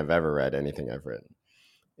more than have ever read anything I've written.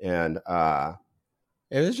 And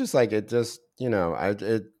it was just like, it just,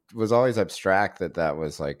 it was always abstract that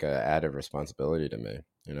was like an added responsibility to me.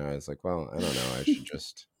 I was like, well, I don't know.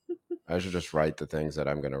 I should just write the things that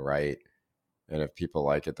I'm going to write. And if people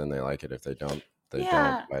like it, then they like it. If they don't, they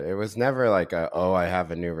don't. But it was never like I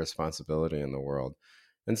have a new responsibility in the world.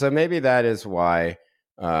 And so maybe that is why,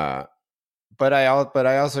 but I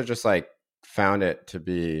also just like, found it to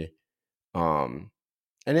be and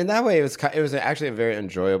in that way it was actually a very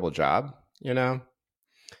enjoyable job,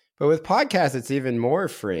 but But with podcasts, it's even more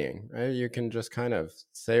freeing, right? You can just kind of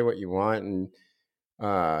say what you want.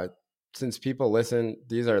 And since people listen,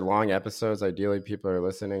 these are long episodes. Ideally, people are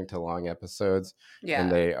listening to long episodes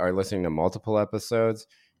and they are listening to multiple episodes.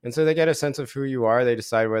 And so they get a sense of who you are. They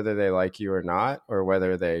decide whether they like you or not, or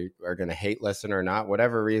whether they are going to hate listen or not,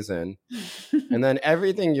 whatever reason. And then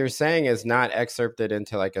everything you're saying is not excerpted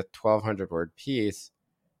into like a 1,200 word piece.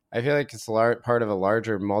 I feel like it's part of a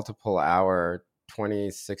larger multiple hour,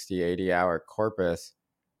 20, 60, 80 hour corpus.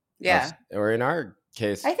 Yeah. Or in our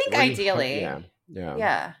case, I think ideally. Yeah.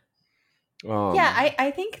 Yeah.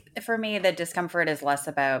 I think for me, the discomfort is less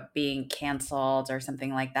about being canceled or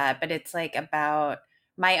something like that, but it's like about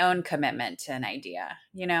my own commitment to an idea,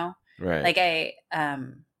 you know? Right. Like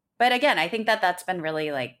but again, I think that that's been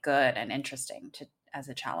really like good and interesting as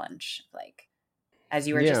a challenge. Like, as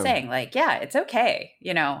you were just saying, like, yeah, it's okay,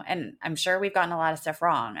 you know, and I'm sure we've gotten a lot of stuff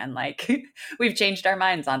wrong and like we've changed our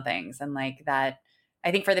minds on things and like that.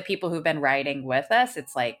 I think for the people who've been writing with us,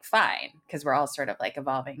 it's like fine because we're all sort of like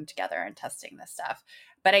evolving together and testing this stuff.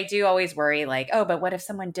 But I do always worry like, oh, but what if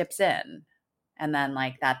someone dips in and then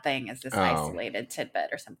like that thing is this isolated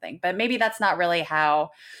tidbit or something? But maybe that's not really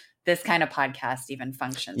how this kind of podcast even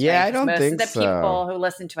functions. Yeah, right? I don't think most of the people who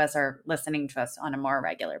listen to us are listening to us on a more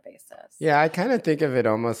regular basis. Yeah, I kind of think of it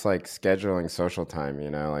almost like scheduling social time,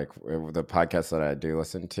 you know, like the podcasts that I do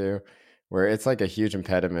listen to, where it's like a huge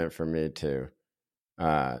impediment for me to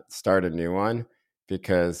start a new one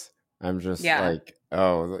because I'm just like,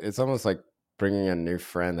 oh, it's almost like bringing a new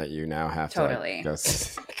friend that you now have to like, go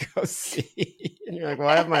see. And you're like, well,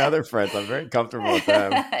 I have my other friends. I'm very comfortable with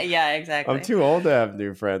them. Yeah, exactly. I'm too old to have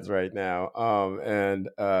new friends right now. And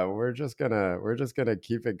we're just gonna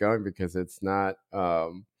keep it going because it's not.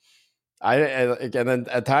 And then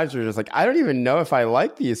at times you're just like, I don't even know if I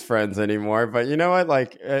like these friends anymore. But you know what?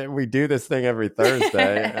 Like we do this thing every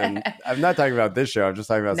Thursday, and I'm not talking about this show. I'm just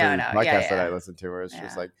talking about some podcasts that I listen to, where it's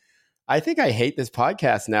just like, I think I hate this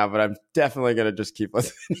podcast now, but I'm definitely going to just keep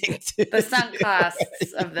listening to the sunk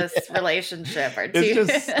costs of this relationship are too.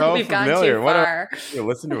 It's just so we've familiar. Gone too far. You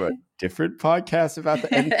listen to a different podcast about the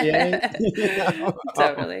NBA? You know?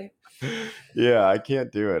 Totally. Yeah, I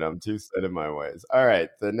can't do it. I'm too set in my ways. All right.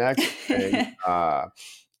 The next thing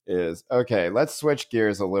is, okay, let's switch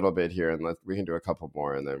gears a little bit here and we can do a couple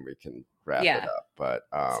more and then we can wrap it up. But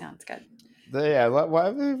sounds good.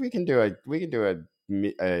 We can do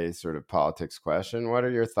a sort of politics question. What are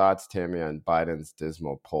your thoughts, Tammy, on Biden's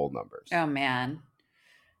dismal poll numbers? Oh, man.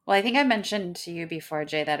 Well, I think I mentioned to you before,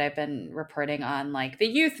 Jay, that I've been reporting on like the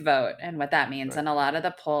youth vote and what that means. Right. And a lot of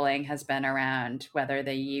the polling has been around whether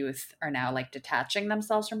the youth are now like detaching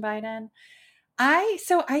themselves from Biden. I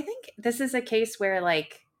think this is a case where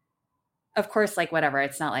like, of course, like whatever,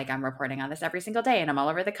 it's not like I'm reporting on this every single day and I'm all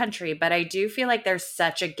over the country, but I do feel like there's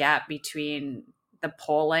such a gap between the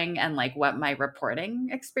polling and like what my reporting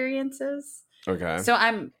experience is. Okay. So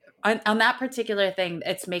I'm on that particular thing,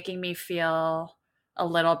 it's making me feel a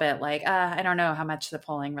little bit like, I don't know how much the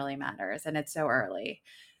polling really matters. And it's so early.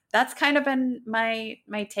 That's kind of been my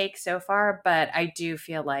take so far. But I do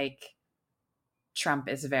feel like Trump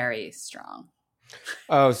is very strong.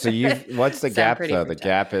 Oh, so what's the gap though? The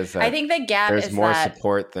gap is that I think the gap there's is more that,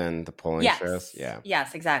 support than the polling shows. Yeah.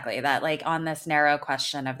 Yes, exactly. That like on this narrow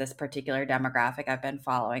question of this particular demographic I've been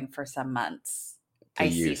following for some months, I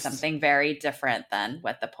see something very different than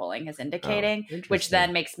what the polling is indicating, which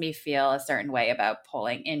then makes me feel a certain way about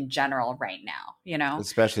polling in general right now, you know?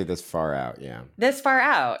 Especially this far out, yeah. This far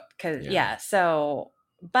out, because, so,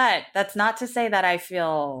 but that's not to say that I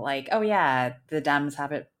feel like, oh, yeah, the Dems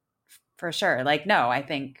have it for sure. Like, no, I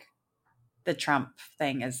think the Trump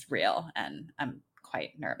thing is real, and I'm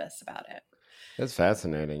quite nervous about it. That's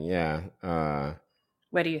fascinating, yeah.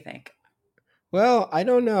 What do you think? Well, I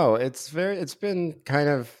don't know. It's been kind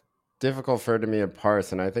of difficult for me to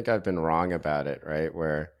parse, and I think I've been wrong about it, right?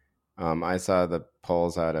 Where I saw the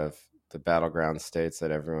polls out of the battleground states that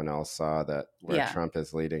everyone else saw where Trump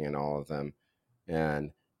is leading in all of them.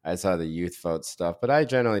 And I saw the youth vote stuff, but I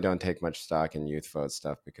generally don't take much stock in youth vote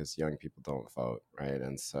stuff because young people don't vote, right?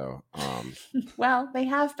 And so well, they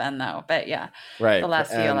have been though, but right. The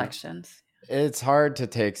last few elections. It's hard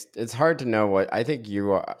to know what I think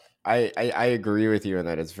you are. I agree with you in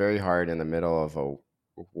that it's very hard in the middle of a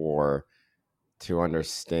war to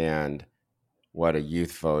understand what a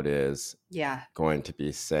youth vote is going to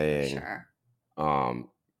be saying, and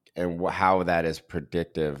how that is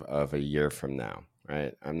predictive of a year from now,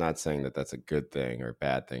 right? I'm not saying that that's a good thing or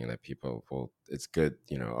bad thing, and that people will. It's good,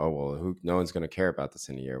 you know. Oh well, no one's going to care about this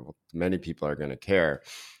in a year. Well, many people are going to care,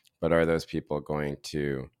 but are those people going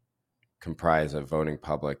to comprise a voting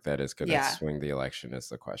public that is going to swing the election is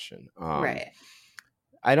the question. Right.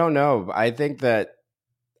 I don't know. I think that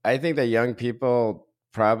young people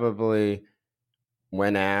probably,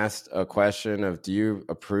 when asked a question of, do you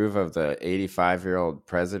approve of the 85-year-old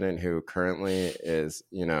president who currently is,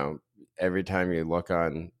 every time you look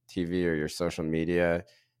on TV or your social media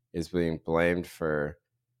is being blamed for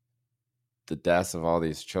the deaths of all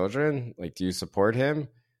these children, like, do you support him?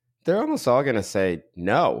 They're almost all going to say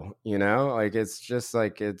no, like, it's just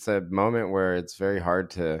like, it's a moment where it's very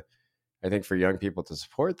hard to, I think, for young people to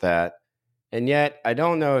support that. And yet, I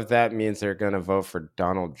don't know if that means they're going to vote for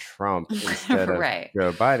Donald Trump instead of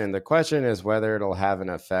Joe Biden. The question is whether it'll have an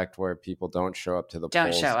effect where people don't show up to the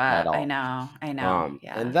polls at all. I know.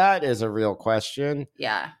 And that is a real question.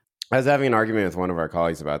 Yeah. I was having an argument with one of our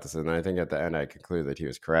colleagues about this, and I think at the end I concluded that he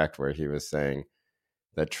was correct, where he was saying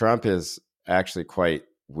that Trump is actually quite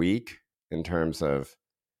weak in terms of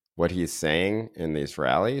what he's saying in these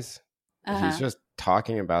rallies. He's just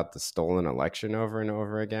talking about the stolen election over and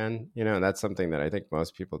over again. That's something that I think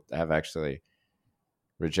most people have actually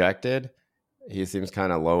rejected. He seems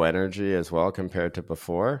kind of low energy as well compared to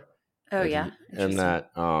before. Oh, yeah. And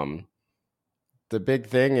that the big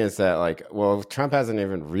thing is that, like, well, Trump hasn't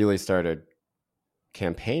even really started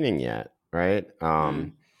campaigning yet, right?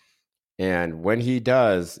 And when he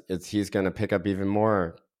does, he's going to pick up even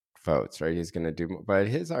more votes, right? He's going to do, but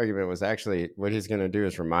his argument was actually what he's going to do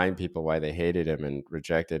is remind people why they hated him and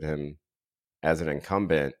rejected him as an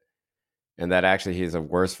incumbent, and that actually he's a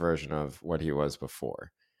worse version of what he was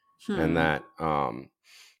before, and that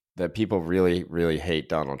that people really, really hate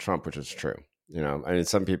Donald Trump, which is true. I mean,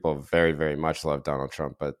 some people very, very much love Donald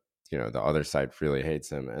Trump, but the other side really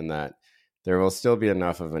hates him, and that there will still be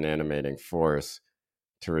enough of an animating force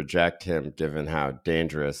to reject him, given how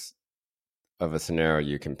dangerous of a scenario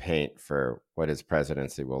you can paint for what his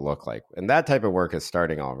presidency will look like. And that type of work is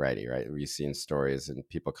starting already, right? We've seen stories and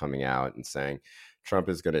people coming out and saying Trump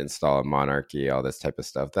is going to install a monarchy, all this type of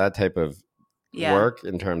stuff. That type of work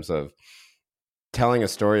in terms of telling a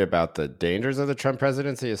story about the dangers of the Trump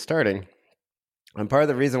presidency is starting. And part of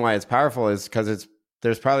the reason why it's powerful is because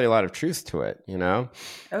there's probably a lot of truth to it, Oh,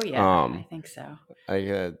 yeah, I think so.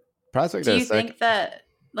 Do you think that,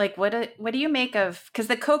 like, what do you make of, because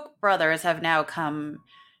the Koch brothers have now come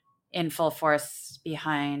in full force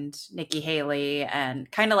behind Nikki Haley,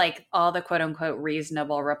 and kind of like all the quote unquote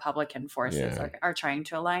reasonable Republican forces are trying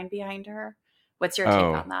to align behind her. What's your take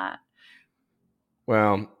on that?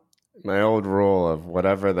 Well, my old rule of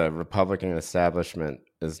whatever the Republican establishment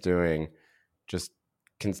is doing, just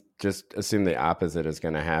assume the opposite is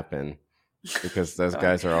going to happen, because those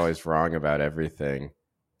guys are always wrong about everything,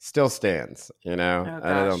 still stands, and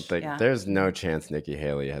I don't think there's no chance Nikki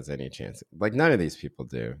Haley has any chance. Like, none of these people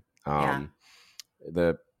do.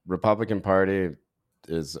 The Republican Party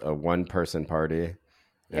is a one-person party,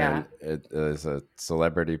 and it is a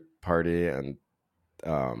celebrity party, and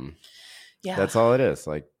that's all it is.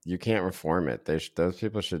 Like, you can't reform it. Those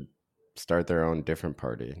people should start their own different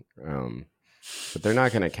party. But they're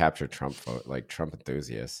not going to capture Trump vote, like Trump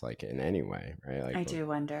enthusiasts, like, in any way, right? Like, I do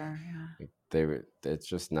wonder. It's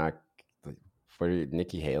just not.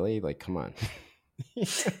 Nikki Haley? Like, come on.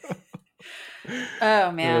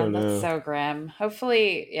 Oh man, that's so grim.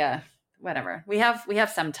 Hopefully, whatever. We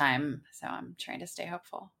have some time, so I'm trying to stay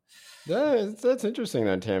hopeful. That's interesting,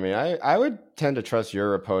 then, Tammy. I would tend to trust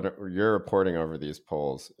your reporting over these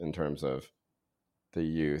polls in terms of the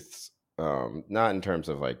youths. Not in terms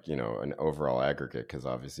of, like, an overall aggregate, because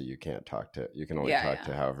obviously you can only talk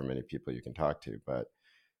to however many people you can talk to, but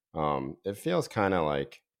it feels kind of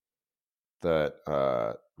like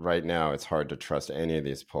that right now it's hard to trust any of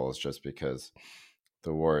these polls, just because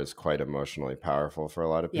the war is quite emotionally powerful for a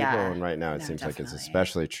lot of people, and right now it seems like it's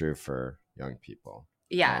especially true for young people.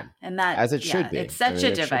 And that, as it should be. It's such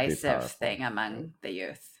a divisive thing among the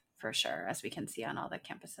youth, for sure, as we can see on all the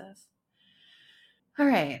campuses. All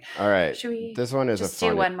right. Should we? This one is just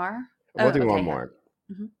do one more? We'll do one more.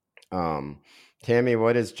 Mm-hmm. Tammy,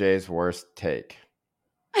 what is Jay's worst take?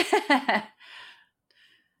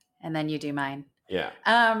 And then you do mine. Yeah.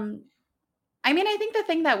 I mean, I think the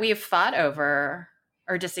thing that we've fought over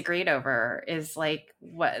or disagreed over is, like,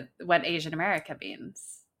 what Asian America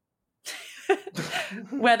means.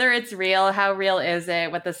 Whether it's real, how real is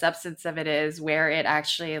it, what the substance of it is, where it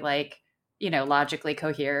actually, like, logically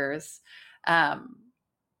coheres.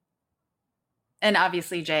 And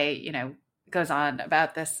obviously Jay, goes on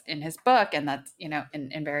about this in his book, and that's,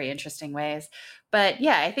 in very interesting ways. But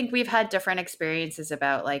yeah, I think we've had different experiences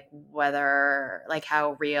about, like, whether, like,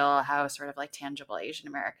 how real, how sort of, like, tangible Asian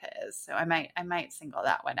America is. So I might single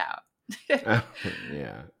that one out.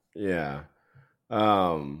 Yeah. Yeah.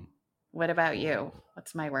 Um, what about you?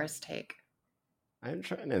 What's my worst take? I'm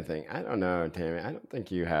trying to think. I don't know, Tammy. I don't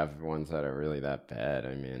think you have ones that are really that bad.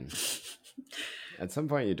 I mean, at some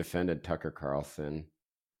point you defended Tucker Carlson.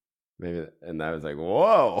 Maybe, and I was like,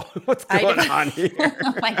 "Whoa, what's going on here?"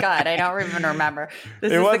 Oh my God, I don't even remember.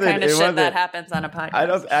 This It is the wasn't. kind of It shit that wasn't. happens on a I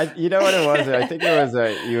podcast. don't. You know what it was? I think it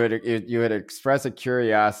was you had expressed a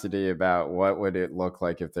curiosity about what would it look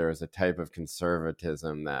like if there was a type of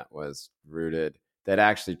conservatism that was rooted, that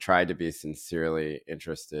actually tried to be sincerely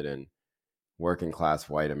interested in working class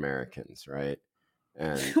white Americans, right?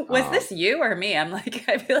 And Was this you or me? I'm like,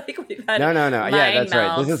 I feel like we've had no. Yeah, mind that's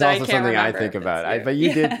right. This meld, is so I also can't something I remember think if it's about. you. But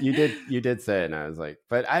Yeah. you did say it, and I was like,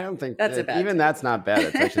 but I don't think That's a that, bad even take. that's not bad.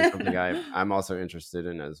 It's actually something I'm also interested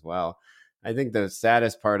in as well. I think the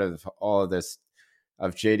saddest part of all of this,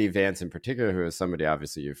 of JD Vance in particular, who is somebody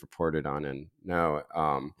obviously you've reported on and know,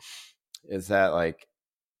 is that like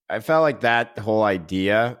I felt like that whole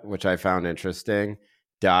idea, which I found interesting,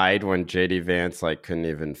 died when JD Vance like couldn't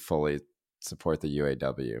even fully support the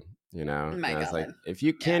UAW, you know? Oh And my I was like, God. if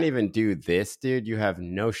you can't Yeah. even do this, dude, you have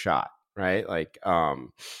no shot, right? Like,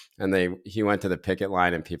 and he went to the picket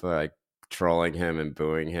line and people are like trolling him and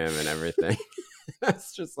booing him and everything.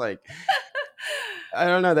 It's just like I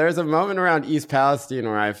don't know. There was a moment around East Palestine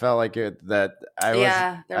where I felt like Yeah, there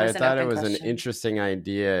I was an thought it open was an question. interesting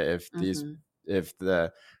idea Mm-hmm. if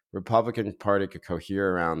the Republican Party could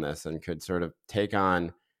cohere around this and could sort of take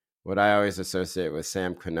on what I always associate with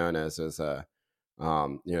Sam Quinones as a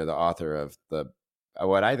the author of the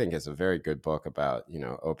what I think is a very good book about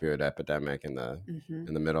opioid epidemic Mm-hmm.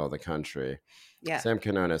 in the middle of the country. Yeah. Sam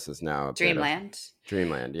Quinones is now a bit of Dreamland.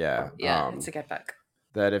 Dreamland, yeah. Yeah, it's a good book.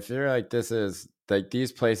 That if you're like this is like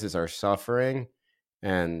these places are suffering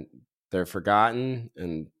and they're forgotten,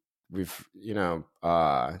 and we've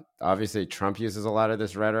obviously Trump uses a lot of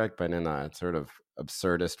this rhetoric but in a sort of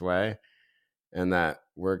absurdist way, and that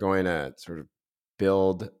we're going to sort of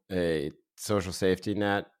build a social safety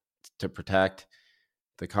net to protect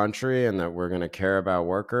the country, and that we're going to care about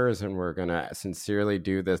workers, and we're going to sincerely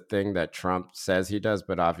do the thing that Trump says he does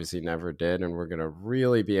but obviously never did, and we're going to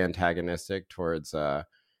really be antagonistic towards the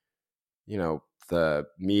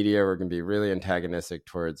media. We're going to be really antagonistic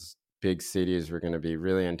towards big cities. We're going to be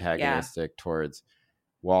really Yeah. antagonistic towards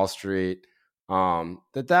Wall Street.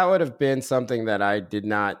 That would have been something that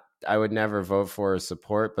I would never vote for or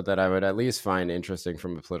support, but that I would at least find interesting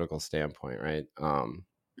from a political standpoint, right? But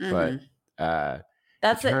Mm-hmm. uh,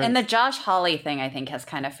 That's it. And the Josh Hawley thing, I think, has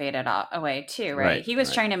kind of faded away too, right? He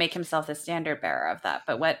was trying to make himself the standard bearer of that,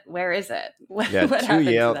 but where is it? What happened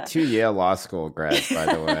to that? Two Yale law school grads,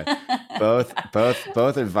 by the way,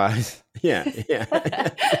 both advise. Yeah,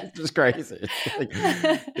 it's just crazy. It's like,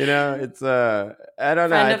 it's I don't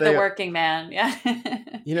know. Friend of the working man. Yeah.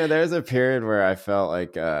 There's a period where I felt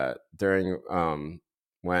like during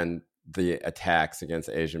when the attacks against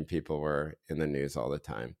Asian people were in the news all the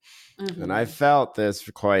time. Mm-hmm. And I felt this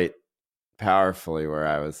quite powerfully, where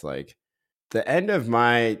I was like, the end of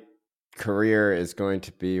my career is going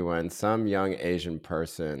to be when some young Asian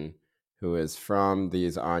person who is from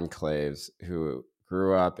these enclaves, who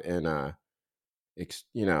grew up in a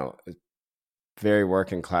very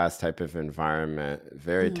working class type of environment,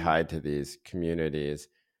 very tied to these communities,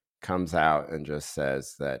 comes out and just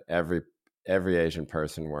says that every Asian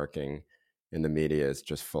person working in the media is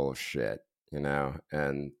just full of shit,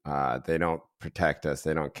 and they don't protect us,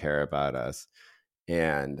 they don't care about us,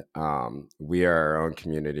 and we are our own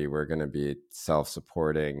community. We're going to be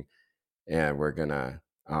self-supporting, and we're going to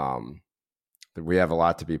we have a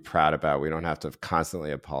lot to be proud about. We don't have to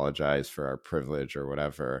constantly apologize for our privilege or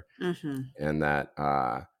whatever, and that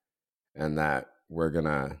we're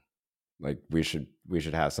gonna like we should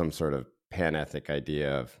have some sort of pan-ethnic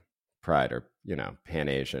idea of pride, or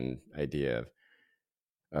pan-Asian idea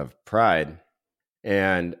of pride,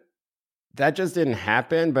 and that just didn't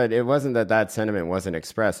happen. But it wasn't that sentiment wasn't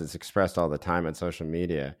expressed. It's expressed all the time on social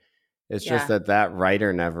media. It's just that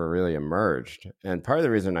writer never really emerged. And part of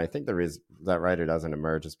the reason I think the reason that writer doesn't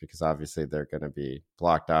emerge is because obviously they're going to be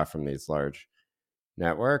blocked off from these large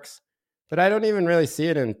networks. But I don't even really see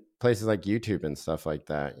it in places like YouTube and stuff like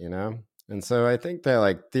that, And so I think that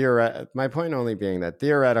like my point only being that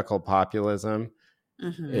theoretical populism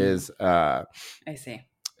is I see.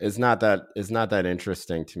 is not that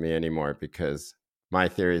interesting to me anymore, because my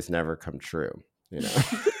theories never come true,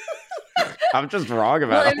 I'm just wrong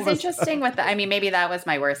about it. Well, it was interesting with maybe that was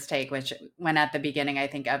my worst take, which when at the beginning, I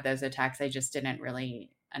think of those attacks, I just didn't really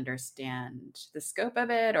understand the scope of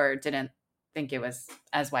it, or didn't think it was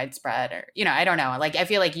as widespread, or, I don't know. Like, I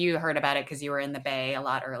feel like you heard about it because you were in the Bay a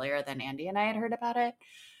lot earlier than Andy and I had heard about it.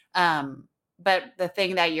 But the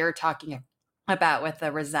thing that you're talking about with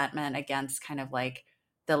the resentment against kind of like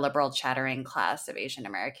the liberal chattering class of Asian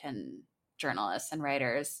American journalists and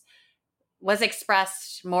writers was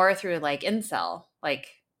expressed more through like incel, the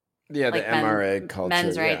MRA culture,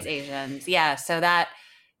 men's rights Asians. Yeah. So that,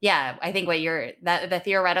 yeah, I think that the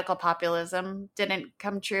theoretical populism didn't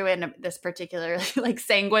come true in this particular like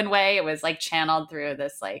sanguine way. It was like channeled through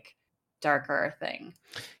this like darker thing.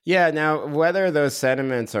 Yeah. Now, whether those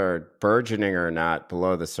sentiments are burgeoning or not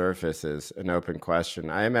below the surface is an open question.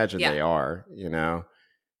 I imagine they are,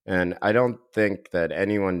 and I don't think that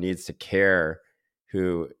anyone needs to care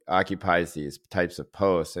who occupies these types of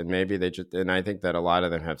posts. And maybe and I think that a lot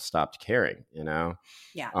of them have stopped caring,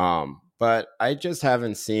 Yeah. But I just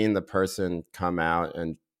haven't seen the person come out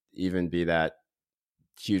and even be that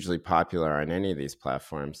hugely popular on any of these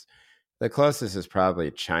platforms. The closest is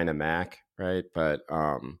probably China Mac, right? But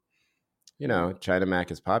China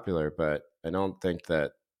Mac is popular, but I don't think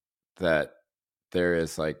that there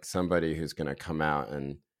is like somebody who's going to come out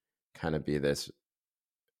and kind of be this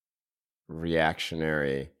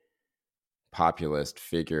reactionary populist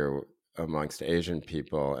figure amongst Asian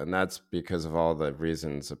people, and that's because of all the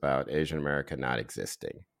reasons about Asian America not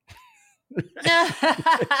existing.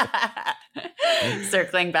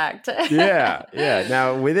 Circling back to yeah.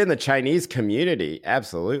 Now, within the Chinese community,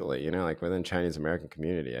 absolutely, like within Chinese American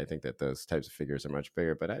community, I think that those types of figures are much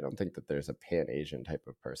bigger, but I don't think that there's a pan-Asian type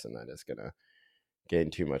of person that is going to gain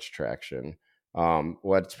too much traction.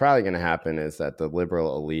 What's probably going to happen is that the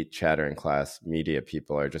liberal elite chattering class media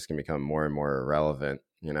people are just going to become more and more irrelevant,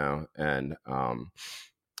 and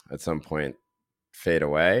at some point fade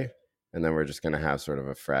away. And then we're just going to have sort of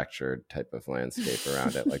a fractured type of landscape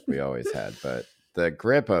around it like we always had. But the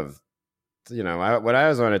grip of, what I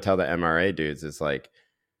always want to tell the MRA dudes is like,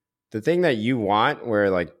 the thing that you want where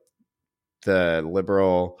like the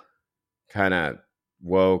liberal kind of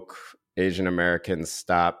woke Asian Americans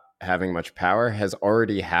stop having much power has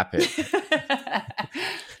already happened.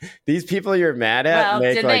 These people you're mad at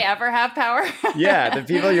did they ever have power? Yeah, the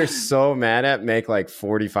people you're so mad at make like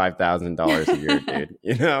 $45,000 a year,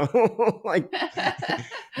 dude. Like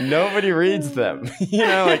nobody reads them.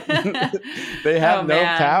 They have no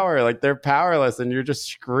power. Like they're powerless, and you're just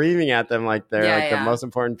screaming at them like they're the most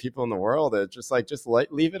important people in the world. It's just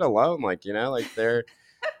leave it alone. They're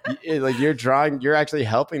like you're actually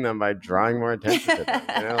helping them by drawing more attention to them.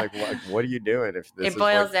 What are you doing if this it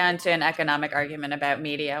boils down to an economic argument about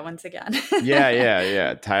media once again?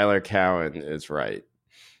 yeah Tyler Cowen is right.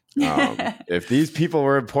 If these people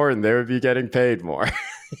were important, they would be getting paid more.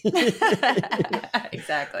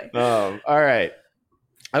 Exactly. All right,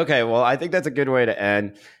 okay, well, I think that's a good way to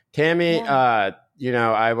end. Tammy,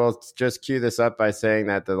 I will just cue this up by saying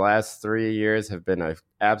that the last 3 years have been an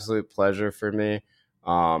absolute pleasure for me.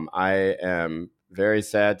 I am very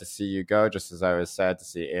sad to see you go, just as I was sad to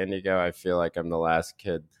see Andy go. I feel like I'm the last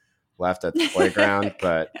kid left at the playground,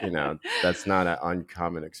 but that's not an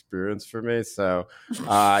uncommon experience for me. So,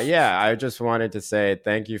 I just wanted to say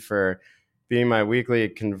thank you for being my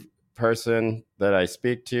weekly person that I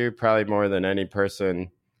speak to, probably more than any person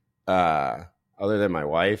other than my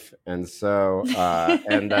wife. And so,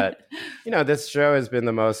 and that, this show has been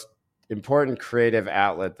the most important creative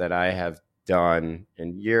outlet that I have done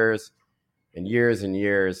in years and years and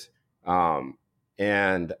years,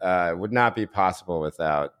 and would not be possible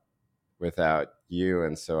without you.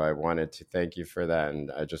 And so I wanted to thank you for that,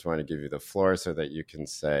 and I just want to give you the floor so that you can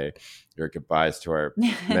say your goodbyes to our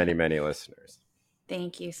many, many listeners.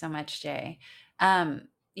 Thank you so much, Jay.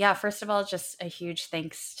 First of all, just a huge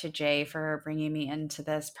thanks to Jay for bringing me into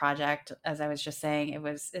this project. As I was just saying, it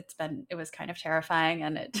was kind of terrifying,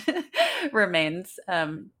 and it remains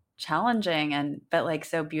challenging but like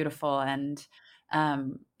so beautiful. And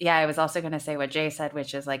I was also going to say what Jay said,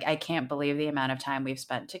 which is like, I can't believe the amount of time we've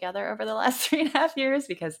spent together over the last 3.5 years,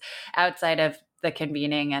 because outside of the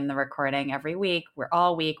convening and the recording every week,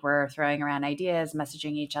 we're throwing around ideas,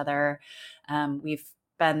 messaging each other. We've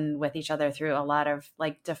been with each other through a lot of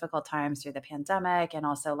like difficult times through the pandemic, and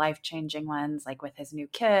also life-changing ones, like with his new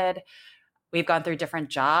kid. We've gone through different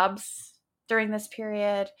jobs during this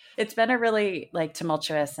period. It's been a really like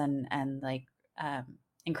tumultuous and like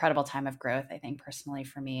incredible time of growth, I think, personally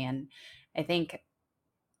for me. And I think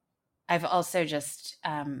I've also just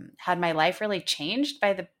had my life really changed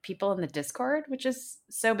by the people in the Discord, which is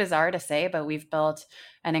so bizarre to say, but we've built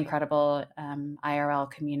an incredible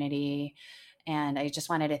IRL community. And I just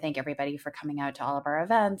wanted to thank everybody for coming out to all of our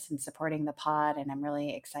events and supporting the pod. And I'm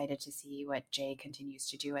really excited to see what Jay continues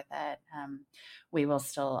to do with it.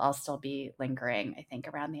 I'll still be lingering, I think,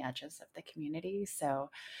 around the edges of the community. So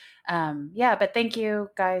but thank you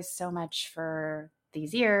guys so much for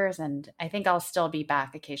these years. And I think I'll still be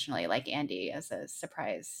back occasionally, like Andy, as a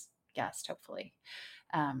surprise guest, hopefully.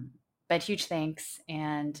 But huge thanks.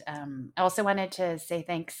 And I also wanted to say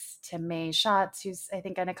thanks to Mai Schatz, who's, I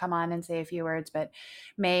think, going to come on and say a few words. But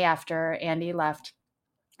Mai, after Andy left,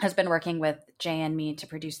 has been working with Jay and me to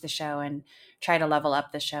produce the show and try to level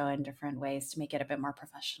up the show in different ways to make it a bit more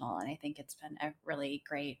professional. And I think it's been a really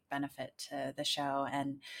great benefit to the show.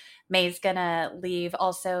 And Mai's going to leave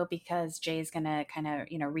also because Jay's going to kind of,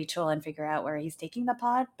 retool and figure out where he's taking the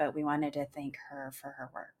pod. But we wanted to thank her for her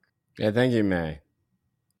work. Yeah, thank you, Mai.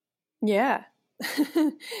 Yeah.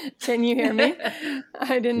 Can you hear me?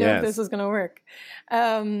 I didn't know if this was going to work.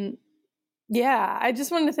 I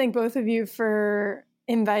just wanted to thank both of you for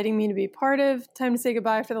inviting me to be part of Time to Say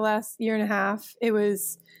Goodbye for the last year and a half. It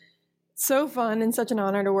was so fun and such an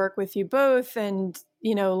honor to work with you both and,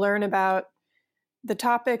 learn about the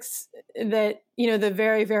topics that, the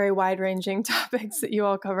very, very wide-ranging topics that you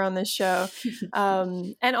all cover on this show.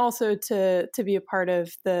 And also to be a part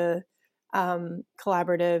of the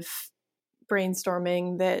collaborative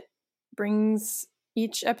brainstorming that brings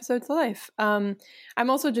each episode to life. I'm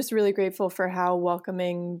also just really grateful for how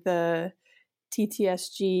welcoming the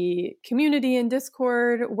TTSG community and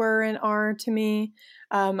Discord were and are to me.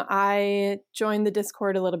 I joined the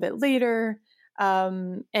Discord a little bit later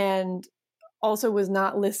and also was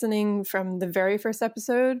not listening from the very first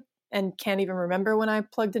episode and can't even remember when I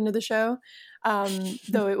plugged into the show,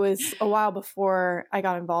 though it was a while before I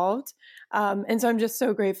got involved. And so I'm just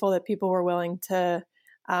so grateful that people were willing to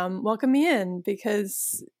welcome me in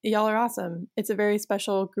because y'all are awesome. It's a very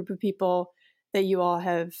special group of people that you all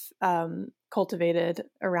have cultivated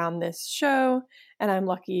around this show, and I'm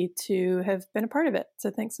lucky to have been a part of it.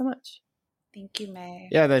 So thanks so much. Thank you, Mai.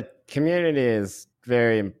 Yeah, the community is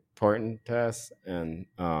very important to us, and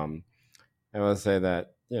I will say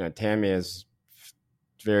that Tammy is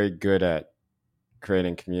very good at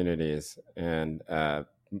creating communities, and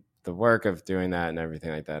the work of doing that and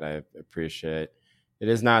everything like that, I appreciate. It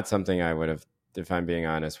is not something I would have, if I'm being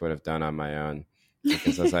honest, would have done on my own.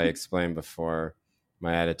 Because as I explained before,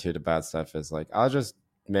 my attitude about stuff is like, I'll just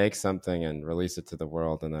make something and release it to the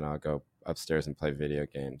world, and then I'll go upstairs and play video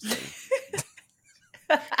games.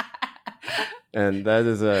 And that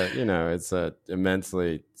is it's a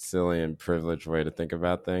immensely silly and privileged way to think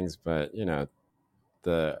about things. But,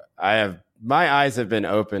 my eyes have been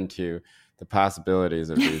open to the possibilities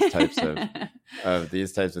of these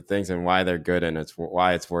types of things and why they're good and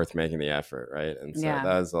why it's worth making the effort. Right. And so that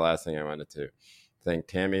was the last thing I wanted to thank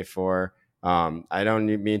Tammy for. I don't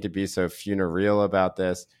mean to be so funereal about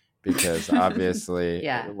this because obviously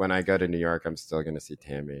when I go to New York, I'm still going to see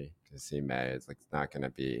Tammy, to see Mai. It's like, it's not going to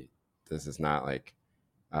be, this is not like,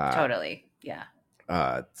 totally. Yeah.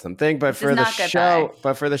 Something, but for the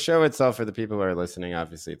show itself, for the people who are listening,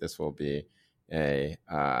 obviously this will be a,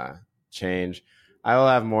 change. I will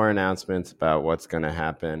have more announcements about what's going to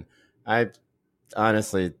happen. I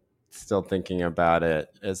honestly still thinking about it.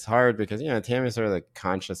 It's hard because Tammy's sort of like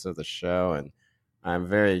conscious of the show, and I'm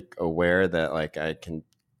very aware that like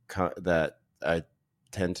that I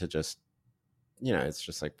tend to just it's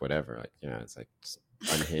just like whatever, like it's like just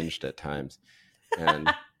unhinged at times,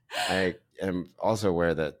 and I am also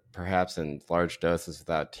aware that perhaps in large doses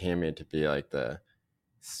without Tammy to be like the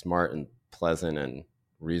smart and pleasant and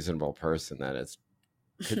reasonable person that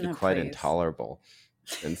could be quite intolerable,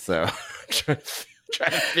 and so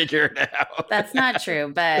trying to figure it out. That's not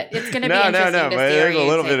true, but it's going to be interesting to see but there's a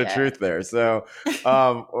little bit of truth there. So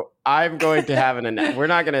I'm going to have we're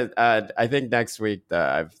not going to I think next week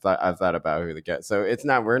I've thought about who to get. So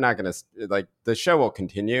we're not going to, like, the show will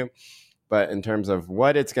continue, but in terms of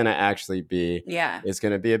what it's going to actually be, it's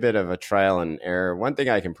going to be a bit of a trial and error. One thing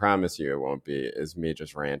I can promise you it won't be is me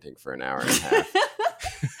just ranting for an hour and a half.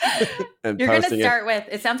 And you're going to start with,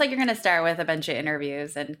 it sounds like you're going to start with a bunch of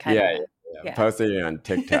interviews and kind of posting it on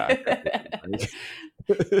TikTok.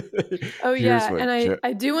 Oh yeah, and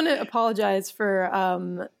I do want to apologize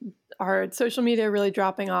for our social media really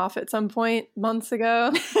dropping off at some point months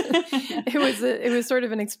ago. It was sort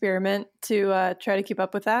of an experiment to try to keep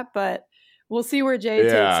up with that, but we'll see where Jay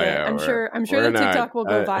takes it. I'm sure the TikTok will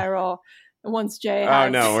go viral once Jay has. Oh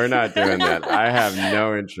no, we're not doing that. I have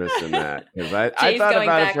no interest in that because I thought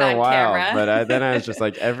about it for a while, but then I was just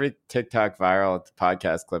like, every TikTok viral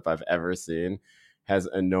podcast clip I've ever seen has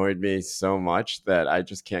annoyed me so much that I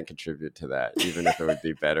just can't contribute to that, even if it would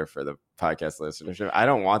be better for the podcast listenership. I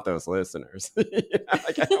don't want those listeners.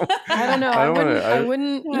 I don't know. I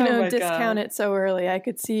wouldn't discount it so early. I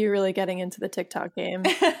could see you really getting into the TikTok game.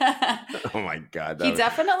 Oh my God. Jay,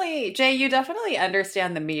 you definitely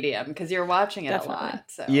understand the medium because you're watching it a lot.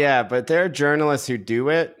 So. Yeah, but there are journalists who do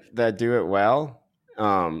it well.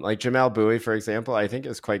 Like Jamel Bowie, for example, I think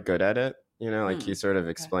is quite good at it. He sort of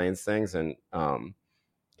explains things, and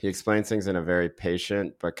he explains things in a very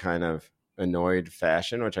patient but kind of annoyed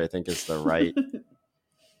fashion, which I think is the right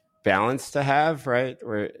balance to have, right?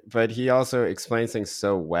 But he also explains things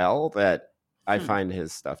so well that I find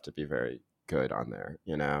his stuff to be very good on there.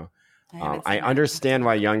 I understand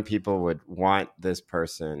why young people would want this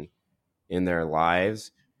person in their lives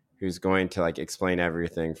who's going to like explain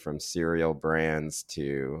everything from cereal brands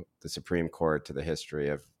to the Supreme Court to the history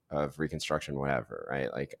of Reconstruction, whatever,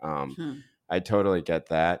 right? Like, I totally get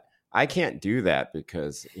that. I can't do that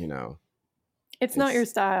because, it's not your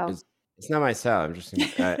style. It's not my style. I'm just,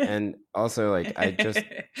 and also like,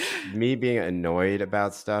 me being annoyed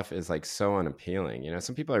about stuff is like so unappealing.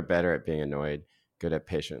 Some people are better at being annoyed, good at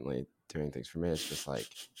patiently doing things. For me, it's just like,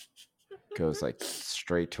 goes like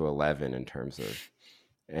straight to 11 in terms of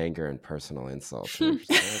anger and personal insults. And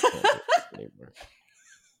just, I can't do this anymore.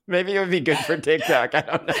 Maybe it would be good for TikTok. I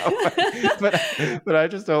don't know, but I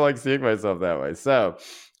just don't like seeing myself that way. So,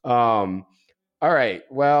 all right.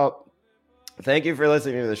 Well, thank you for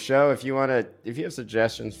listening to the show. If you have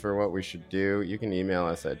suggestions for what we should do, you can email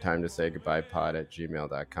us at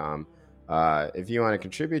timetoSayGoodbyePod@gmail.com. If you want to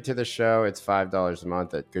contribute to the show, it's $5 a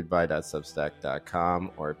month at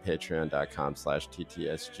goodbye.substack.com or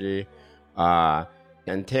patreon.com/TTSG.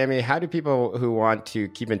 And Tammy, how do people who want to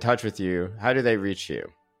keep in touch with you, how do they reach you?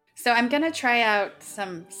 So I'm going to try out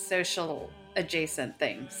some social adjacent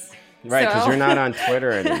things. Right, because you're not on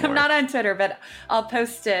Twitter anymore. I'm not on Twitter, but I'll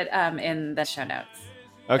post it in the show notes.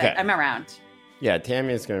 Okay. But I'm around. Yeah,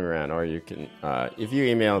 Tammy is going to be around, or you can, if you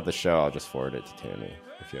email the show, I'll just forward it to Tammy.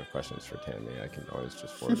 If you have questions for Tammy, I can always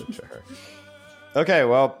just forward it to her. Okay,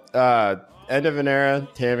 well, end of an era,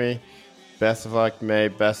 Tammy. Best of luck, May.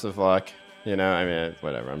 Best of luck.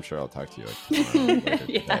 Whatever. I'm sure I'll talk to you tomorrow.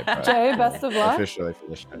 Today, Jay, best of luck. Officially for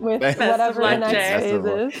the show. With whatever the next phase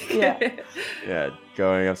is. Yeah. Yeah,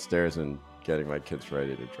 going upstairs and getting my kids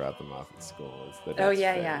ready to drop them off at school is the next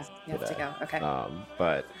phase. You have to go. Okay.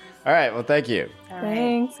 But, all right, well, thank you.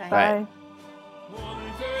 Thanks. Bye.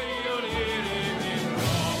 Bye.